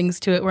add things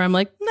to it where I'm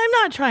like, I'm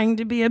not trying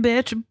to be a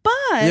bitch,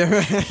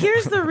 but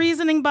here's the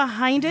reasoning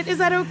behind it. Is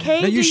that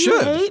okay? No, you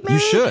should. You hate me? You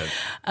should.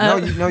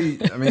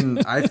 I mean,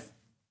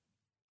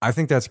 I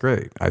think that's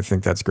great. I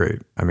think that's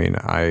great. I mean,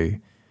 I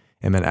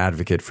am an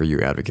advocate for you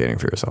advocating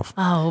for yourself.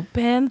 Oh,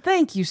 Ben,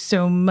 thank you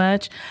so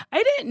much.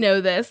 I didn't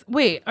know this.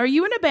 Wait, are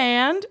you in a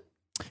band?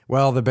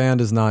 Well, the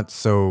band is not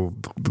so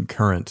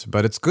current,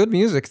 but it's good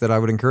music that I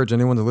would encourage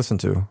anyone to listen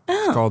to.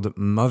 Oh. It's called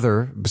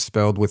Mother,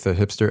 spelled with a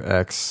hipster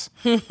X,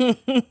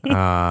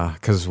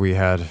 because we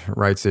had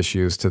rights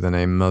issues to the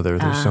name Mother.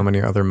 There's so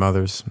many other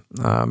mothers.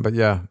 But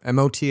yeah,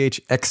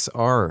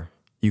 MOTHXR.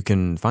 You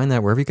can find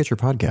that wherever you get your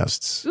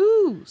podcasts.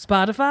 Ooh,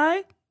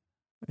 Spotify?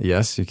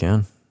 Yes, you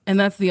can. And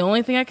that's the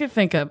only thing I could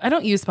think of. I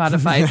don't use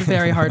Spotify. It's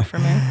very hard for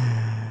me.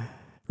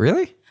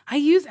 Really? I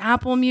use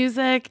Apple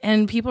Music,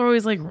 and people are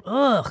always like,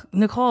 ugh,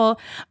 Nicole.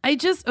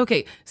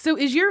 Okay, so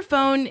is your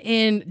phone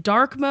in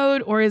dark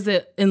mode or is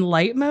it in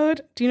light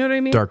mode? Do you know what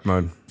I mean? Dark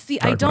mode. See,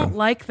 I don't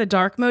like the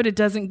dark mode. It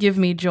doesn't give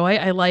me joy.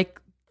 I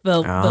like the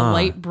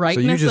light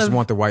brightness. So you just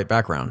want the white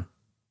background.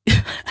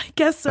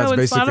 Guess so. That's And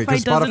basically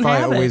because Spotify doesn't Spotify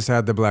have always it.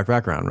 had the black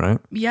background, right?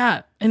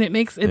 Yeah, and it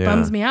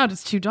bums me out.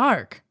 It's too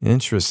dark.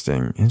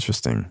 Interesting.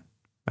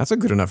 That's a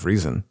good enough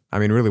reason. I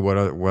mean, really, what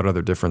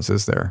other difference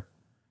is there?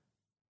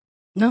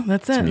 No,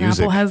 that's it.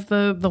 Apple has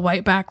the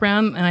white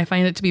background, and I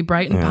find it to be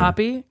bright and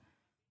poppy.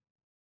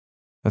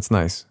 That's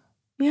nice.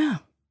 Yeah.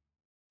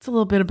 It's a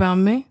little bit about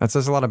me. That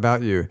says a lot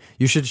about you.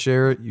 You should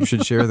share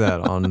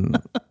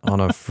that on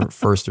a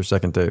first or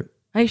second date.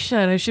 I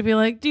should be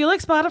like, do you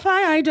like Spotify?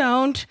 I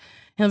don't.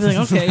 And I'll be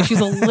like, okay,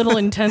 she's a little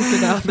intense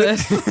about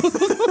this.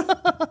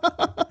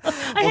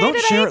 Don't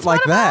share it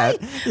like that.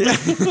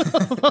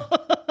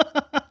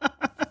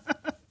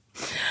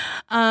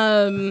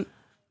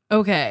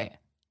 Okay.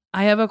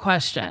 I have a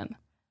question.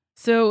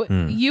 So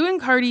you and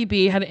Cardi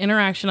B had an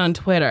interaction on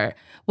Twitter.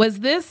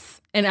 Was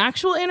this an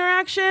actual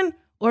interaction,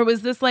 or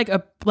was this like a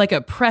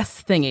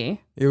press thingy?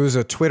 It was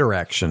a Twitter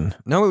action.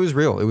 No, it was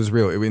real.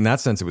 In that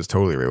sense, it was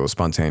totally real. It was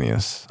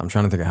spontaneous. I'm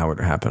trying to think of how it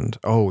happened.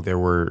 Oh, there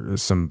were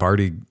some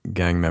Barty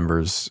gang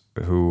members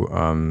who,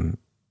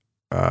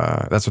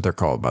 that's what they're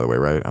called, by the way,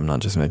 right? I'm not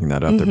just making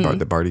that up. They're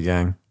the Barty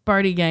gang.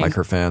 Barty gang. Like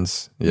her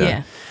fans.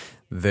 Yeah.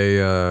 They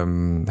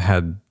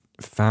had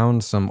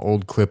found some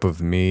old clip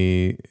of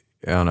me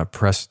on a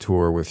press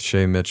tour with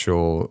Shay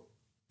Mitchell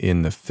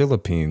in the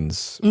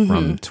Philippines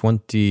from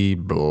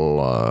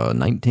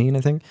 2019,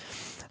 I think.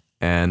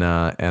 And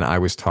I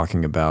was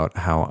talking about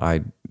how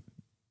I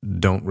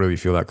don't really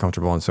feel that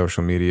comfortable on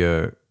social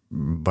media,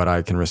 but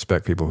I can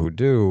respect people who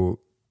do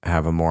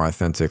have a more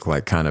authentic,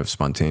 like kind of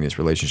spontaneous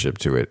relationship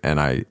to it.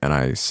 And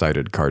I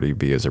cited Cardi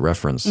B as a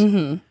reference.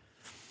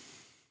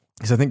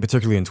 Because I think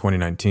particularly in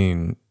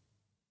 2019,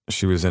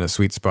 she was in a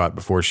sweet spot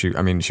before she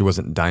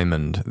wasn't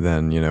diamond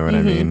then, you know what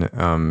I mean?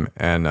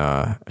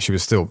 And she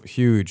was still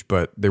huge,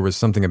 but there was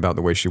something about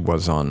the way she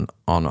was on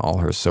all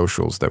her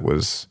socials that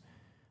was,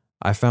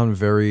 I found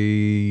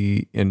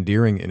very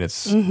endearing in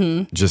its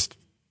just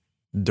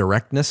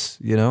directness,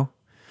 you know,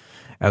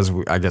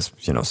 I guess,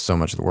 you know, so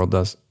much of the world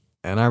does.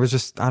 And I was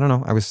just, I don't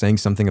know, I was saying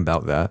something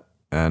about that.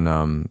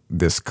 And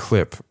this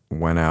clip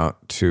went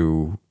out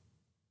to,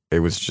 it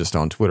was just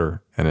on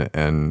Twitter.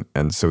 And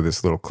so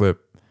this little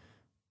clip,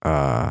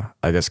 I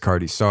guess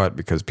Cardi saw it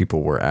because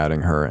people were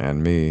adding her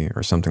and me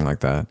or something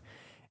like that.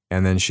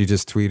 And then she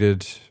just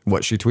tweeted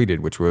what she tweeted,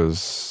 which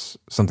was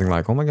something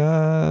like, oh my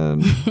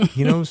God,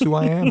 he knows who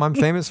I am. I'm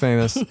famous.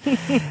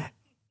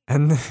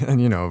 And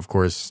you know, of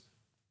course,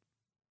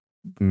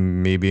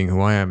 me being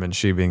who I am and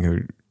she being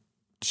who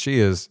she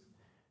is,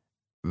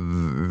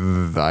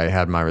 I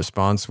had my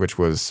response, which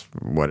was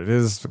what it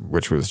is,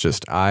 which was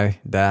just I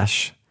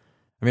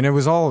mean, it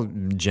was all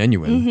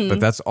genuine, but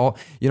that's all,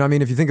 you know, I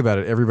mean, if you think about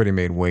it, everybody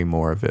made way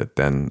more of it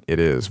than it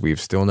is. We've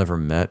still never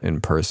met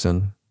in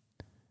person.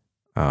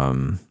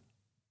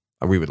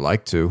 We would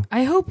like to.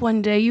 I hope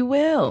one day you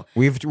will.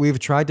 We've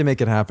tried to make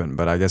it happen,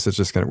 but I guess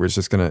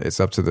it's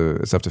up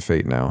to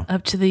fate now.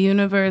 Up to the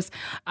universe.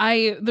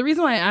 The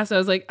reason why I asked, I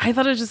was like, I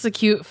thought it was just a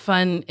cute,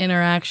 fun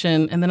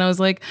interaction. And then I was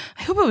like,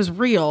 I hope it was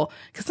real.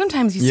 Because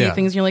sometimes you see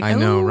things and you're like, I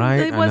know, right?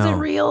 It wasn't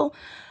real.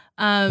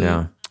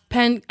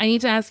 Penn, I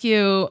need to ask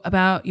you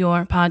about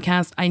your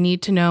podcast. I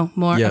need to know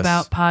more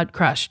about Pod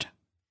Crushed.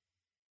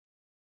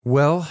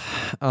 Well,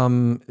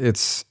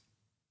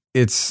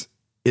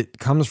 it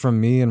comes from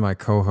me and my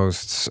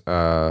co-hosts'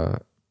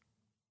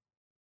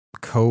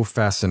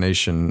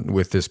 co-fascination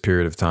with this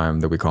period of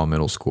time that we call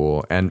middle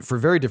school, and for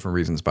very different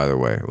reasons, by the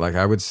way. Like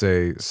I would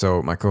say,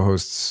 so my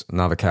co-hosts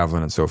Nava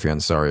Kavlin and Sophia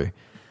Ansari,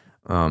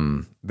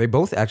 they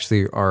both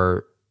actually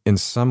are in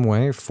some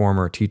way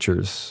former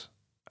teachers.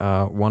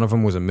 One of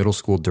them was a middle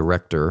school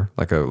director,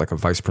 like a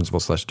vice principal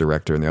 /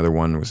 director, and the other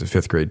one was a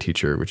 5th grade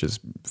teacher, which is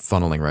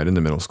funneling right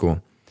into middle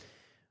school.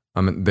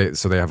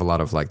 So they have a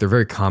lot of they're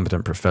very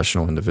competent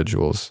professional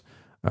individuals.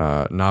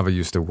 Nava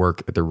used to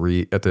work at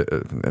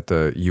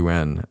the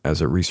UN as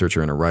a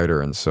researcher and a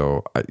writer, and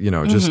so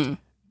just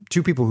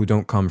two people who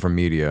don't come from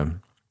media,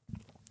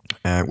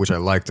 which I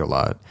liked a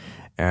lot.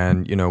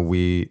 And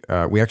we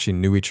actually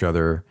knew each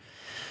other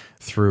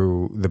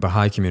through the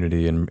Baha'i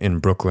community in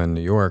Brooklyn,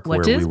 New York,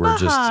 where we were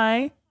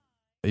Baha'i?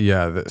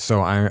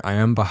 So I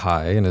am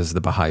Baha'i, and is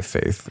the Baha'i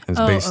faith. It's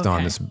based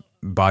on this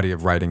body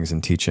of writings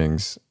and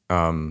teachings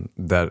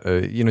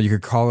that you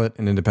could call it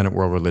an independent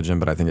world religion,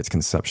 but I think its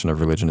conception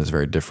of religion is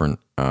very different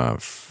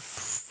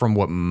from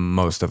what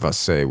most of us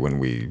say when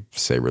we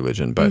say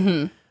religion.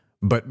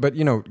 But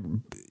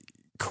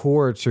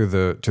core to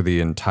the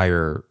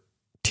entire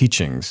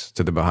teachings,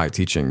 to the Baha'i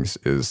teachings,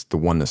 is the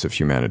oneness of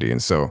humanity,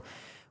 and so.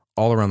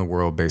 All around the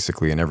world,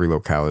 basically, in every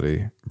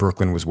locality.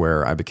 Brooklyn was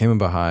where I became a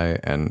Baha'i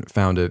and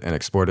found it and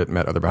explored it,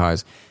 met other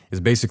Baha'is, is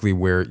basically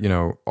where,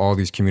 all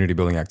these community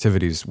building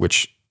activities,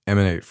 which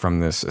emanate from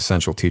this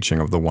essential teaching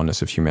of the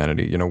oneness of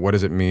humanity. What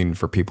does it mean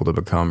for people to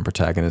become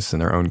protagonists in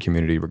their own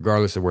community,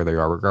 regardless of where they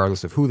are,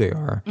 regardless of who they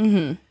are?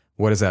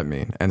 What does that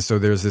mean? And so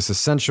there's this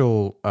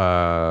essential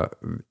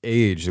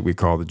age that we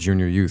call the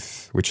junior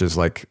youth, which is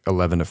like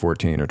 11 to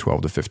 14 or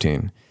 12 to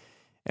 15.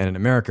 And in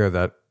America,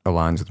 that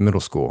aligns with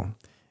middle school.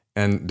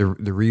 And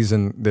the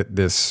reason that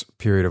this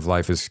period of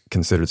life is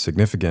considered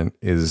significant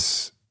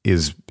is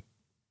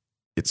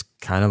it's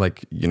kind of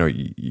like,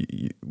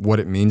 what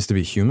it means to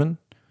be human.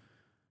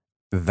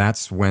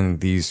 That's when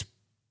these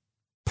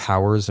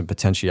powers and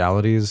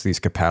potentialities, these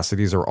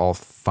capacities are all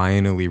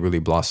finally really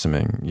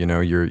blossoming.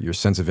 Your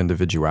sense of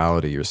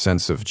individuality, your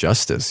sense of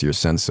justice, your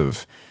sense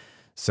of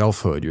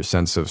selfhood, your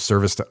sense of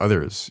service to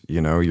others,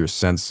 your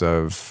sense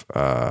of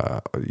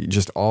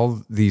just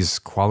all these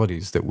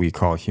qualities that we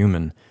call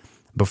human.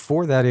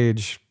 Before that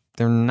age,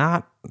 they're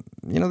not,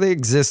 they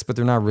exist, but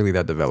they're not really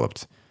that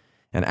developed.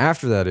 And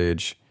after that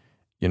age,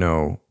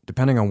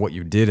 depending on what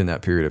you did in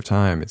that period of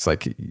time, it's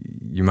like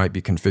you might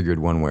be configured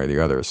one way or the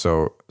other.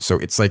 So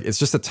it's like, it's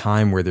just a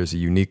time where there's a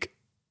unique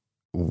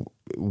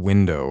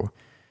window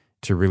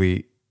to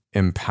really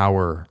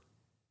empower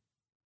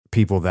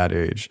people that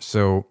age.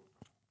 So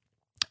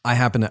I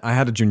had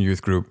a junior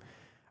youth group.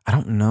 I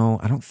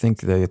don't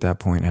think they at that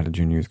point had a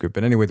junior youth group.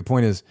 But anyway, the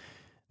point is,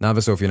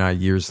 Nava, Sophie, and I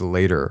years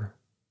later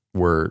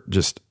were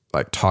just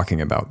like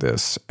talking about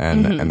this,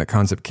 and the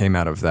concept came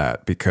out of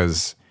that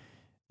because,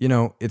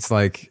 it's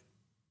like,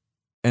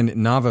 and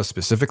Nava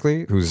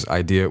specifically, whose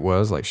idea it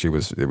was, like it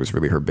was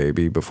really her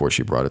baby before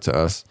she brought it to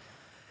us.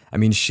 I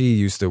mean, she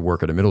used to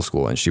work at a middle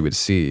school, and she would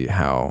see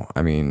how,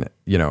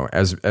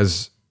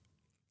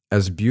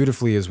 as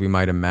beautifully as we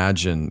might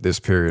imagine this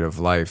period of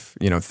life,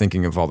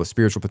 thinking of all the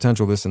spiritual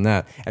potential, this and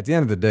that, at the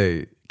end of the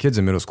day, kids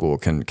in middle school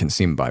can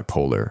seem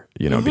bipolar,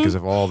 because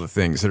of all the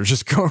things that are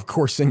just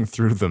coursing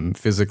through them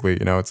physically,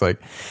 it's like,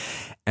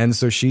 and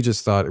so she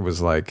just thought it was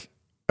like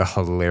a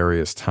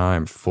hilarious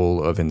time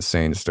full of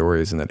insane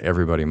stories and that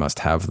everybody must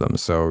have them.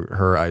 So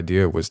her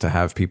idea was to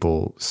have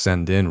people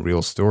send in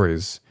real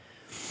stories.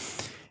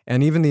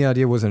 And even the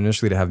idea wasn't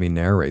initially to have me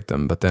narrate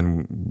them, but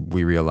then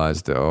we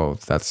realized,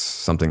 that's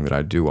something that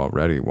I do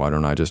already. Why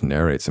don't I just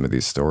narrate some of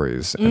these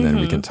stories? And then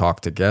we can talk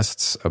to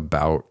guests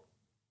about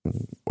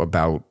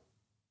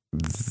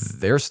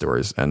their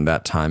stories and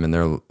that time in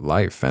their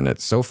life. And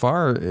it's so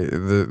far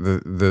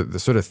the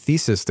sort of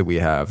thesis that we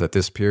have that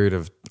this period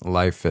of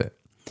life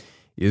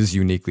is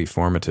uniquely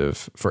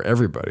formative for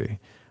everybody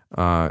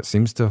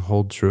seems to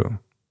hold true.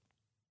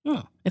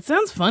 Oh, it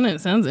sounds fun.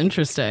 It sounds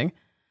interesting.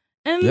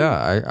 And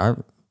yeah,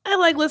 I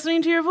like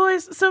listening to your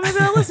voice, so maybe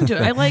I'll listen to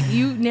it.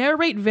 You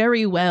narrate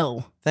very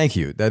well. Thank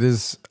you. That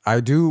is,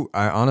 I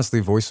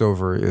honestly,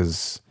 voiceover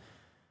is,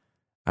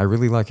 I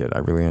really like it. I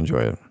really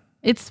enjoy it.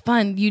 It's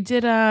fun. You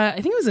did, I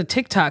think it was a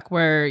TikTok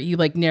where you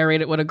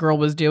narrated what a girl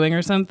was doing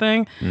or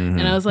something. Mm-hmm,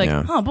 and I was like,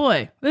 oh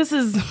boy, this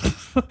is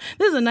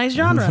a nice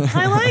genre.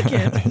 I like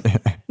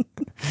it.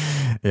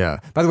 Yeah.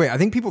 By the way, I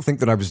think people think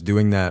that I was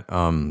doing that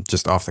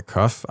just off the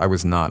cuff. I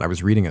was not. I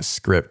was reading a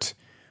script,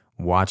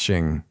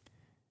 watching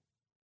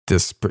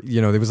this,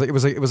 it was like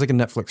a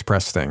Netflix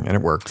press thing, and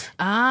it worked.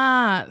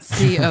 Ah,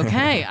 see,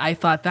 okay. I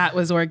thought that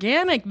was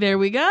organic. There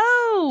we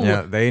go.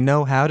 Yeah, they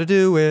know how to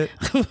do it.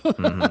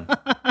 Mm-hmm.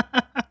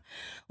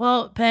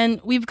 Well,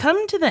 Penn, we've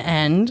come to the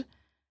end.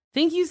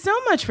 Thank you so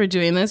much for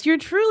doing this. You're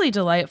truly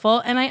delightful.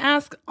 And I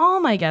ask all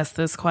my guests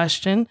this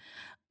question.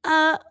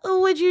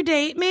 Would you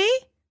date me?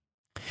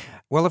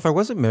 Well, if I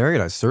wasn't married,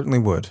 I certainly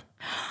would.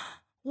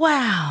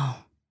 Wow.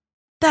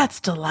 That's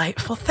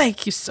delightful.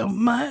 Thank you so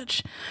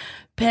much.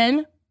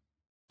 Penn,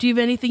 do you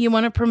have anything you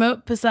want to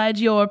promote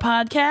besides your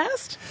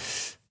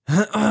podcast?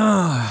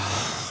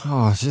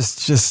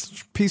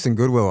 Just peace and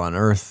goodwill on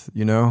earth.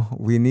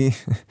 We need...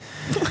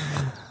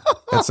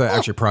 That's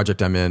actually a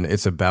project I'm in.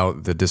 It's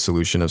about the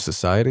dissolution of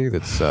society.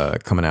 That's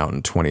coming out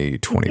in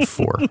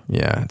 2024.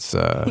 Yeah, it's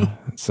a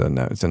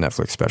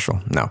Netflix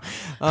special. No,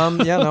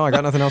 I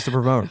got nothing else to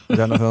promote.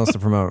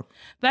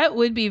 That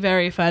would be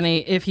very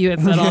funny if you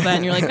had said all that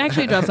and you're like,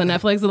 actually, it drops on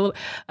Netflix.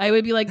 I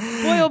would be like,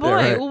 boy, oh boy,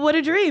 right. What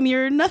a dream!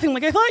 You're nothing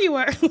like I thought you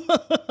were.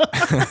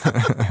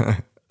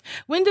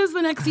 When does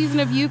the next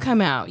season of You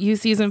come out? You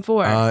season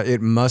 4?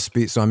 It must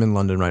be. So I'm in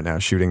London right now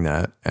shooting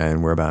that,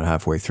 and we're about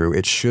halfway through.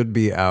 It should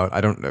be out.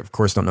 Of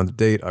course, don't know the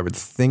date. I would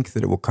think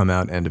that it will come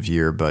out end of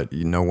year, but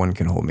no one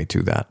can hold me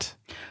to that.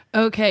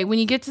 Okay, when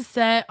you get to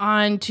set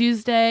on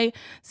Tuesday,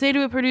 say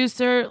to a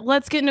producer,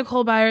 let's get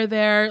Nicole Byer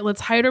there.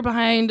 Let's hide her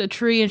behind a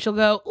tree, and she'll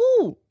go,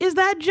 ooh, is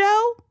that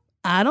Joe?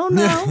 I don't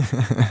know.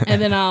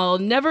 And then I'll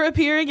never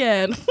appear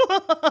again.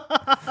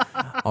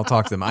 I'll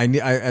talk to them.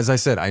 As I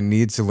said, I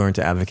need to learn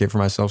to advocate for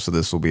myself. So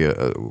this will be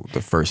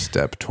the first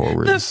step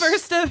towards. The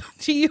first step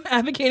to you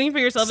advocating for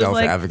yourself is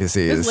like,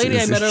 self-advocacy. This lady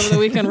I met over the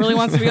weekend really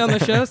wants to be on the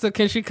show. So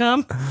can she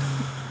come?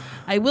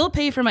 I will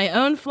pay for my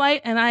own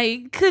flight, and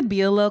I could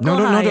be a local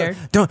hire.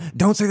 No,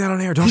 don't say that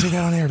on air. Don't say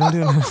that on air. Don't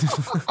do it.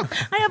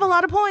 I have a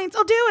lot of points.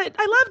 I'll do it.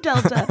 I love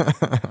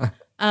Delta.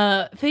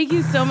 Thank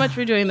you so much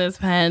for doing this,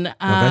 Penn.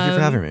 Thank you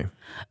for having me.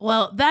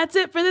 Well, that's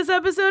it for this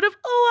episode of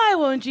Oh, I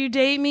Won't You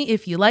Date Me.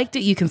 If you liked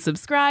it, you can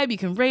subscribe, you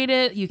can rate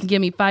it, you can give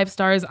me 5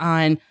 stars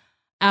on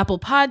Apple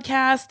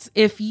Podcasts.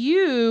 If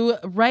you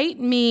write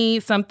me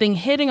something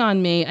hitting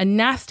on me, a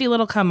nasty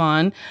little come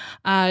on,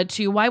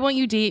 to why won't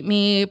you date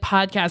me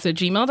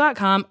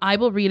podcast@gmail.com, I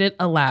will read it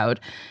aloud.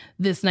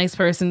 This nice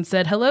person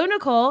said, "Hello,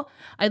 Nicole.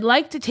 I'd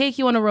like to take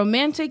you on a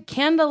romantic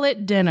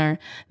candlelit dinner.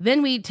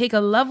 Then we'd take a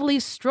lovely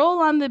stroll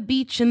on the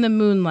beach in the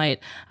moonlight.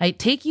 I'd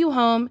take you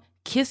home,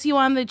 kiss you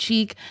on the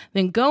cheek,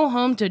 then go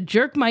home to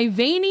jerk my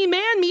veiny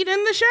man meat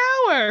in the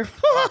shower."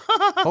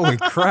 Holy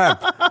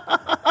crap.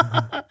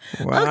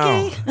 Wow.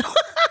 Okay.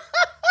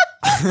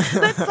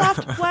 That's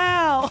soft.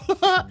 Wow.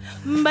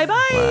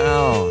 Bye-bye.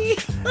 Wow.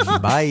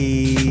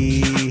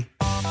 Bye.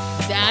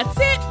 That's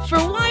it for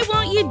Why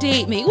Won't You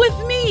Date Me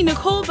with me,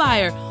 Nicole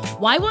Byer.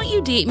 Why Won't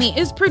You Date Me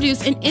is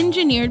produced and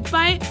engineered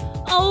by,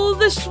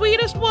 the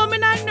sweetest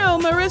woman I know,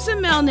 Marissa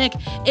Melnick.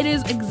 It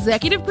is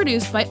executive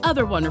produced by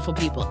other wonderful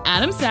people,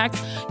 Adam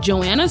Sachs,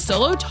 Joanna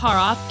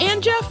Solotaroff,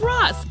 and Jeff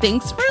Ross.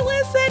 Thanks for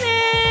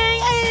listening.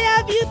 I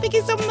love you. Thank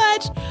you so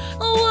much.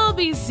 We'll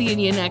be seeing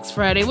you next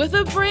Friday with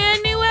a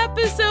brand new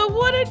episode.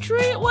 What a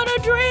treat. What a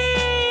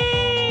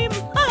dream.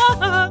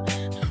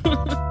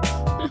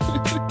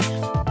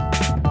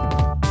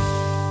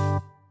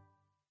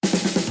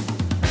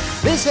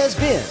 This has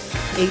been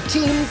a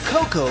Team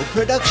Coco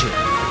production.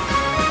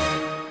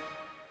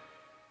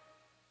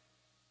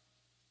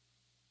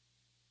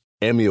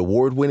 Emmy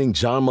award-winning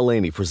John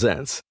Mulaney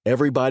presents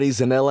Everybody's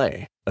in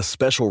L.A., a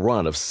special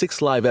run of 6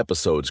 live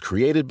episodes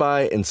created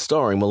by and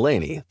starring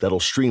Mulaney that'll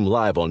stream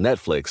live on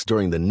Netflix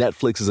during the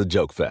Netflix is a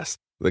Joke Fest.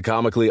 The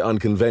comically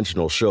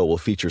unconventional show will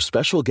feature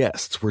special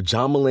guests where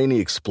John Mulaney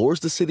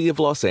explores the city of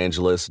Los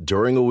Angeles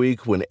during a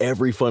week when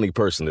every funny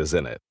person is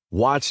in it.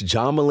 Watch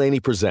John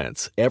Mulaney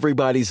Presents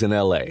Everybody's in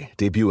L.A.,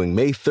 debuting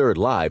May 3rd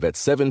live at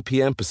 7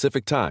 p.m.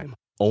 Pacific Time,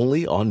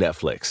 only on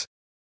Netflix.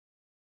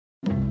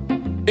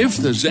 If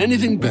there's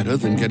anything better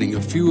than getting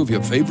a few of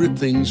your favorite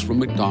things from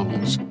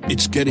McDonald's,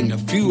 it's getting a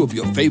few of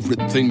your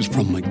favorite things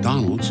from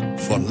McDonald's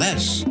for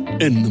less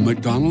in the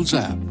McDonald's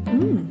app.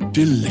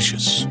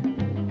 Delicious.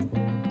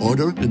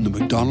 Order in the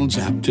McDonald's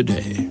app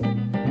today.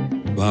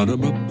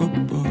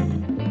 Ba-da-ba-ba-ba.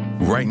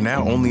 Right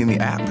now, only in the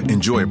app.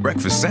 Enjoy a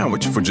breakfast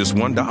sandwich for just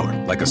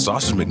 $1, like a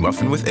sausage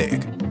McMuffin with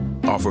egg.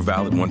 Offer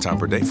valid one time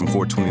per day from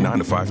 $4.29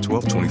 to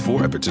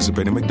 $5.12.24 at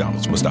participating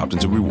McDonald's. Must opt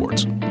into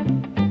rewards.